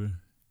to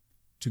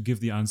give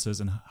the answers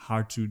and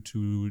hard to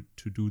do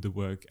the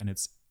work, and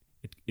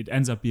it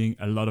ends up being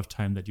a lot of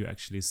time that you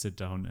actually sit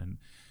down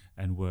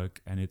and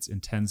work, and it's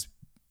intense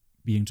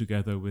being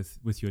together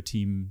with your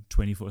team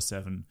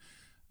 24/7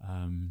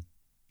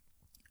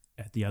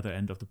 at the other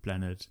end of the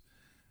planet.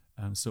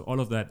 So all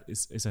of that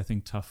is I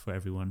think tough for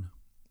everyone,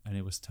 and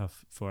it was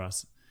tough for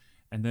us.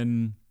 And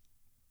then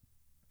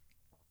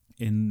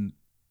in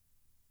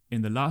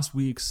the last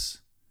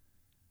weeks,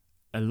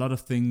 a lot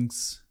of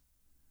things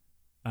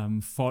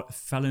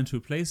fell into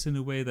place in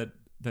a way that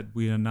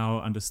we are now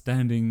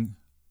understanding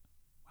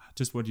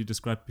just what you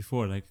described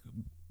before, like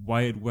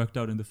why it worked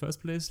out in the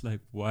first place,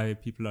 like why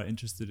people are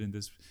interested in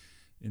this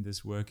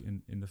work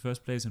in the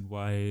first place, and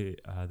why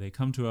they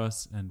come to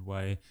us, and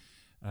why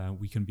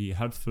we can be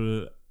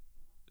helpful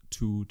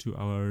to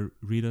our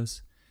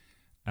readers.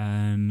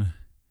 And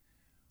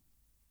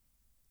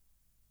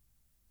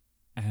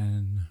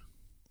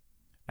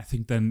I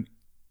think then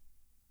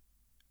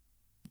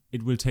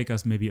it will take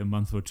us maybe a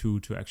month or two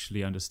to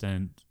actually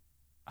understand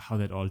how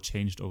that all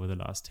changed over the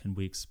last 10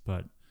 weeks.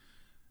 But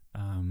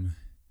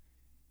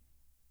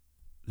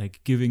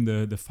like giving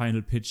the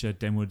final pitch at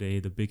Demo Day,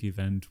 the big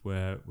event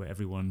where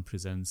everyone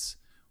presents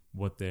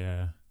what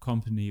their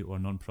company or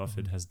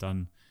nonprofit has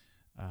done,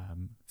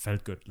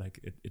 felt good. Like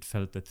it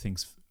felt that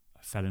things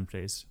fell in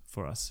place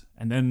for us.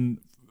 And then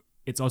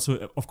it's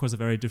also, of course, a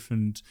very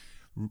different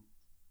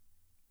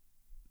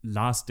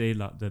last day,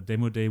 the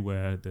Demo Day,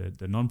 where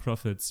the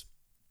nonprofits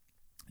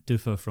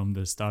differ from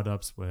the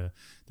startups, where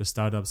the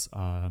startups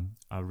are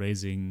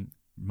raising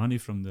money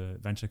from the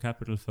venture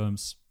capital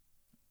firms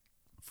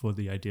for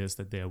the ideas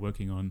that they are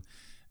working on,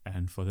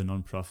 and for the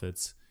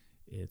nonprofits,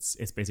 it's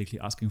basically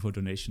asking for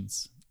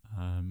donations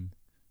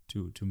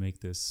to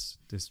make this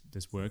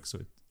work. So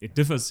it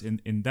differs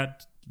in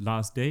that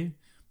last day,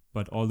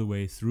 but all the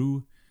way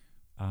through,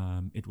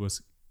 it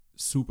was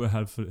super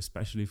helpful,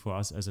 especially for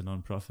us as a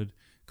nonprofit,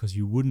 because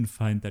you wouldn't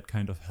find that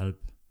kind of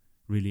help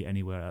really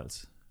anywhere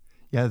else.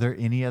 Yeah, are there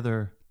any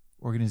other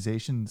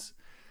organizations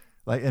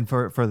like, and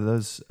for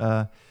those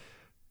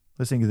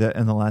listening to that,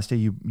 in the last day,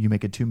 you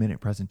make a 2-minute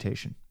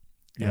presentation,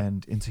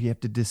 and so you have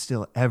to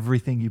distill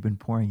everything you've been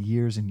pouring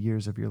years and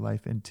years of your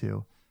life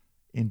into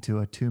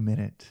a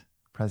 2-minute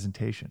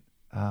presentation,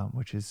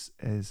 which is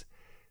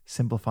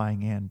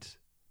simplifying and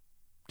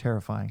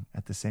terrifying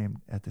at the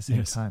same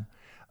time.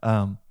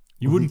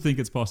 You wouldn't think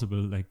it's possible,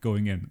 like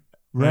going in.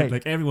 Right.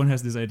 Like everyone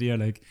has this idea,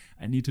 like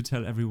I need to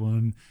tell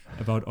everyone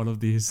about all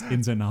of these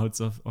ins and outs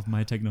of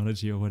my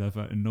technology or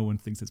whatever, and no one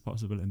thinks it's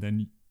possible. And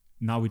then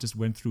now we just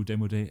went through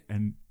Demo Day,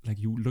 and like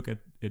you look at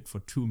it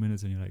for 2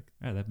 minutes and you're like,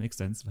 yeah, that makes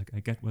sense. Like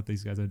I get what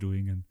these guys are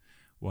doing and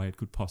why it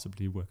could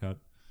possibly work out.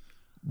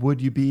 Would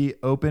you be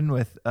open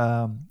with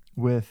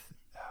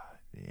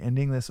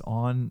ending this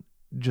on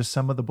just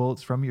some of the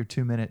bullets from your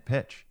 2-minute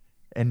pitch?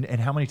 And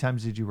how many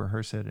times did you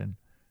rehearse it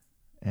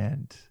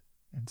and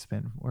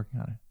spend working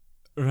on it?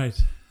 Right.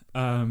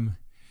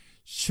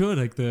 Sure.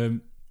 Like I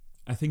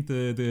think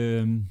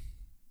I'm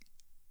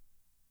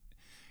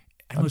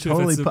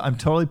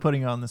totally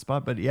putting it on the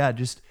spot, but yeah,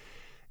 just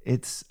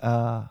it's.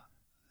 I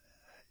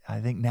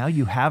think now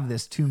you have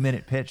this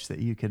 2-minute pitch that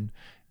you can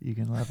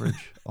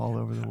leverage all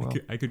over the world.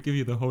 I could give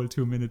you the whole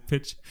 2-minute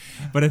pitch,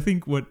 but I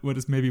think what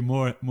is maybe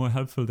more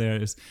helpful there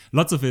is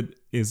lots of it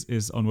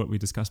is on what we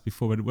discussed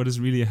before. But what is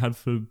really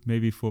helpful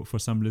maybe for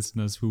some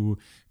listeners who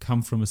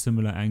come from a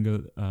similar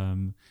angle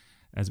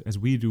as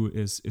we do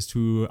is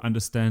to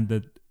understand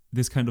that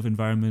this kind of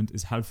environment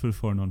is helpful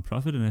for a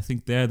nonprofit. And I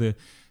think there the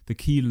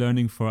key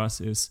learning for us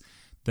is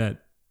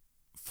that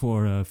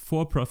for a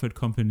for-profit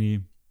company,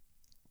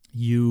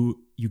 you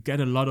get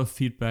a lot of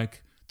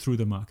feedback through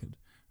the market,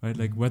 right?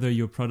 Like whether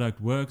your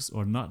product works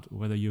or not,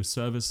 whether your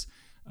service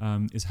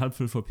is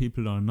helpful for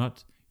people or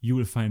not, you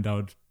will find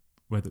out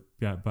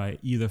by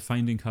either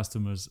finding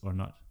customers or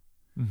not.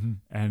 Mm-hmm.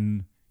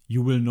 And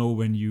you will know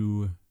when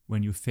you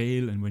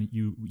fail, and when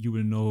you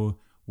will know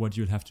what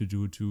you'll have to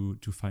do to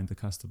find the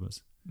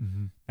customers.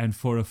 Mm-hmm. And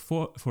for a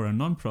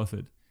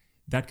nonprofit,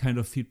 that kind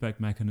of feedback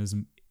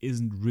mechanism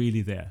isn't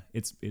really there.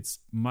 It's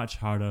much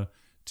harder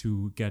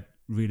to get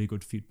really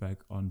good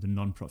feedback on the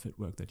nonprofit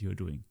work that you're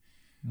doing.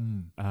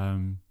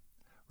 Right,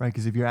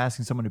 because if you're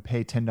asking someone to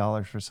pay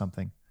 $10 for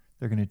something,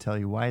 they're going to tell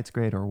you why it's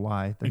great or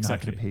why they're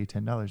not going to pay you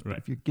 $10. But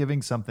if you're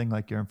giving something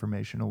like your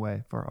information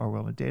away for Our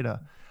World in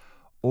Data,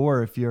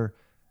 or if you're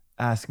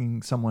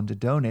asking someone to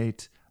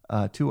donate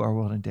to Our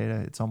World in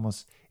Data,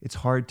 it's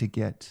hard to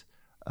get.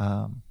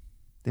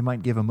 They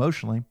might give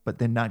emotionally, but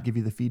then not give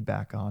you the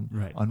feedback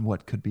on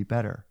what could be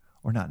better,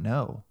 or not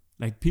know.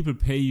 Like people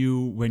pay you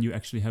when you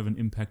actually have an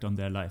impact on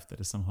their life that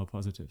is somehow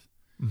positive.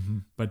 Mm-hmm.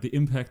 But the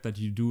impact that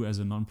you do as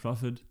a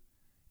nonprofit,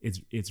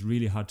 it's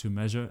really hard to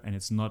measure, and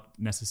it's not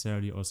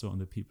necessarily also on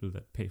the people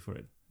that pay for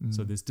it. Mm-hmm.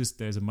 So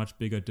there's a much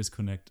bigger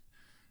disconnect,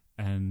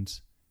 and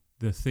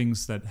the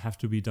things that have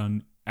to be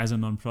done as a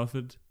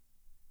nonprofit,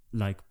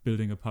 like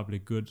building a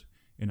public good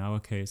in our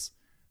case,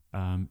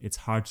 it's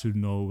hard to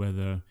know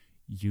whether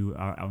you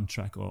are on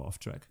track or off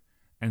track.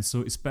 And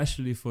so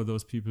especially for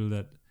those people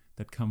that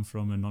come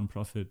from a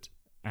nonprofit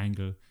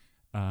angle,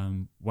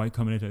 Y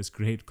Combinator is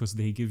great because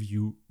they give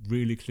you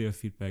really clear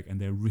feedback, and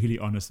they're really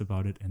honest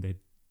about it, and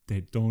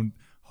they don't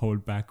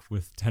hold back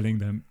with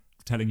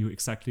telling you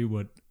exactly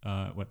what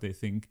they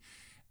think.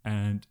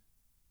 And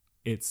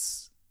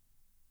it's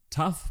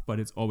tough, but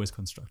it's always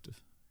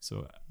constructive.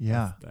 So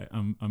yeah,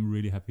 I'm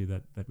really happy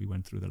that we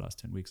went through the last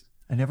 10 weeks.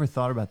 I never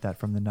thought about that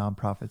from the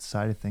nonprofit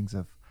side of things.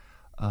 Of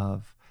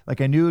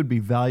like, I knew it would be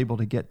valuable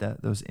to get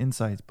those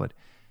insights, but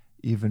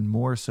even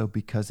more so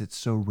because it's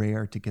so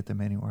rare to get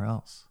them anywhere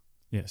else.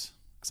 Yes,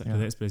 exactly. Yeah.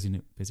 There's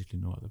basically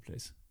no other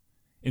place.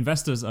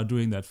 Investors are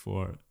doing that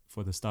for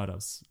the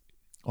startups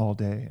all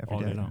day,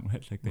 every day long,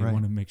 right? Like they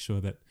want to make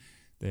sure that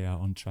they are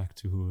on track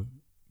to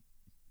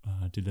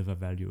deliver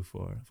value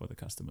for the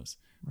customers.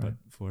 Right. But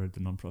for the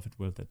nonprofit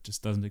world, that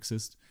just doesn't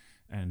exist.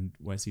 And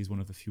YC is one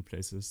of the few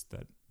places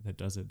that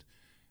does it.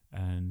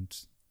 And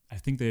I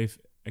think they've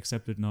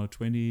accepted now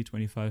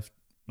 20-25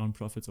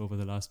 nonprofits over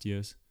the last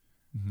years.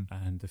 Mm-hmm.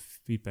 And the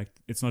feedback,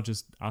 it's not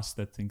just us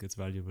that think it's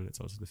valuable, it's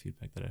also the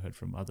feedback that I heard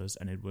from others.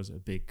 And it was a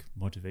big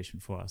motivation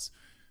for us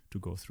to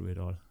go through it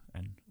all.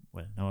 And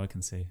well, now I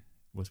can say it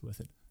was worth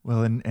it.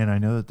 Well, and I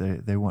know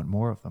that they want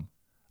more of them.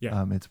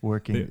 Yeah. It's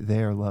working.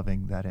 They are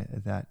loving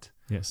that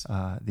Yes.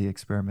 The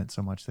experiment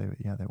so much. They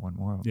want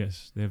more of them.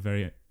 Yes, they're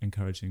very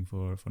encouraging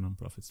for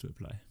nonprofits to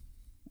apply.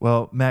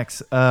 Well,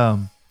 Max,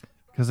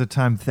 because of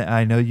time,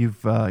 I know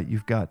you've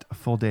got a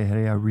full day ahead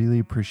of you. I really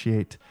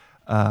appreciate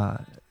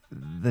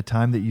the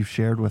time that you've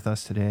shared with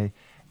us today,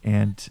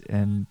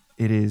 and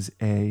it is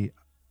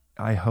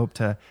I hope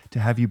to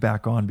have you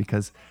back on,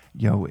 because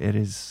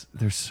there's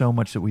so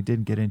much that we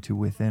didn't get into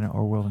within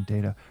Our World in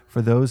Data.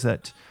 For those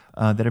that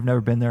have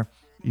never been there,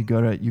 you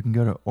can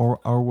go to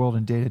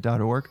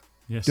ourworldindata.org.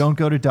 Yes. Don't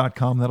go to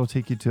 .com. That'll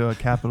take you to a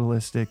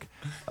capitalistic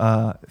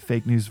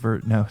fake news.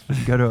 No,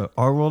 go to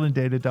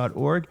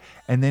ourworldindata.org,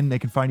 and then they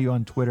can find you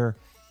on Twitter,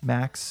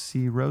 Max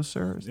C.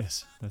 Roser.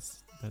 Yes,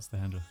 that's the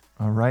handle.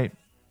 All right,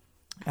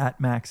 at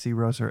Max C.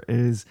 Roser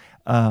is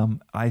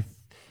I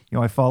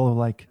follow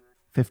like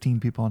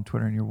 15 people on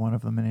Twitter, and you're one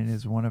of them, and it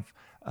is one of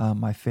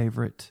my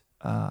favorite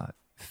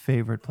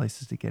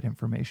places to get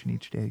information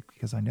each day,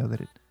 because I know that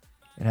it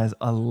has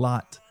a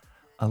lot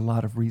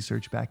of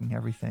research backing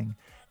everything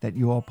that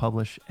you all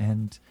publish,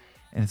 and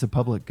it's a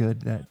public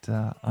good that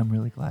I'm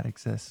really glad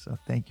exists. So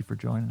thank you for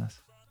joining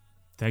us.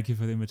 Thank you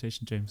for the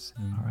invitation, James.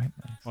 And all right,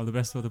 Max. All the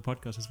best for the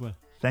podcast as well.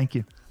 Thank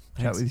you.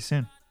 Thanks. Chat with you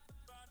soon.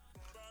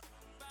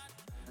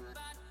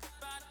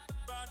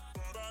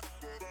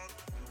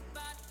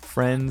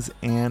 Friends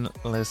and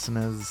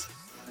listeners,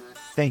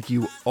 thank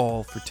you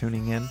all for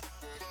tuning in.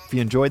 If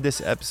you enjoyed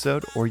this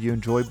episode, or you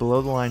enjoy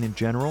Below the Line in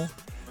general,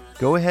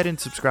 go ahead and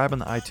subscribe on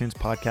the iTunes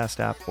podcast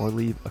app, or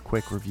leave a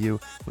quick review.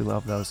 We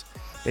love those,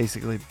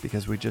 basically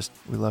because we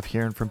love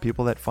hearing from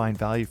people that find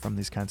value from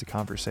these kinds of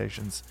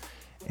conversations.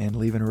 And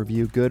leaving a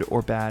review, good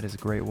or bad, is a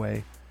great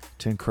way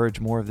to encourage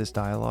more of this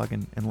dialogue,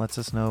 and lets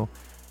us know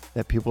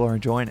that people are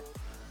enjoying it.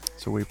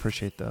 So we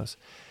appreciate those.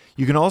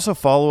 You can also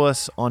follow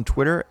us on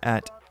Twitter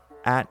at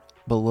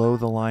Below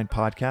the Line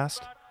Podcast,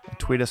 and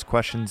tweet us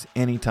questions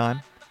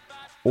anytime.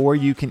 Or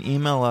you can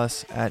email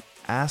us at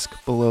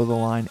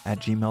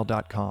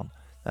askbelowtheline@gmail.com.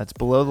 That's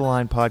Below the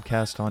Line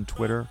Podcast on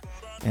Twitter,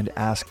 and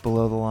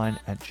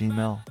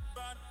askbelowtheline@gmail.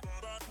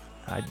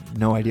 I have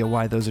no idea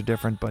why those are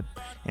different, but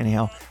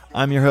anyhow,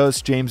 I'm your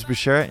host, James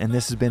Beshara, and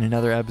this has been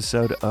another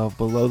episode of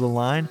Below the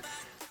Line.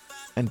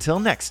 Until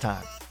next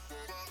time.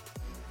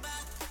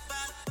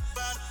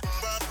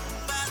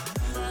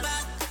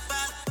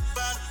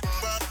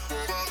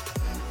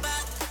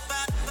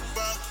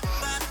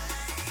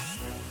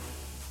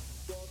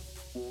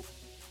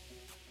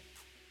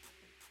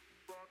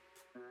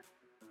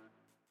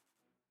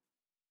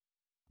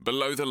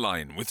 Below the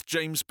Line with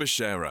James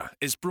Beshara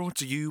is brought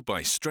to you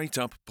by Straight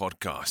Up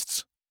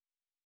Podcasts.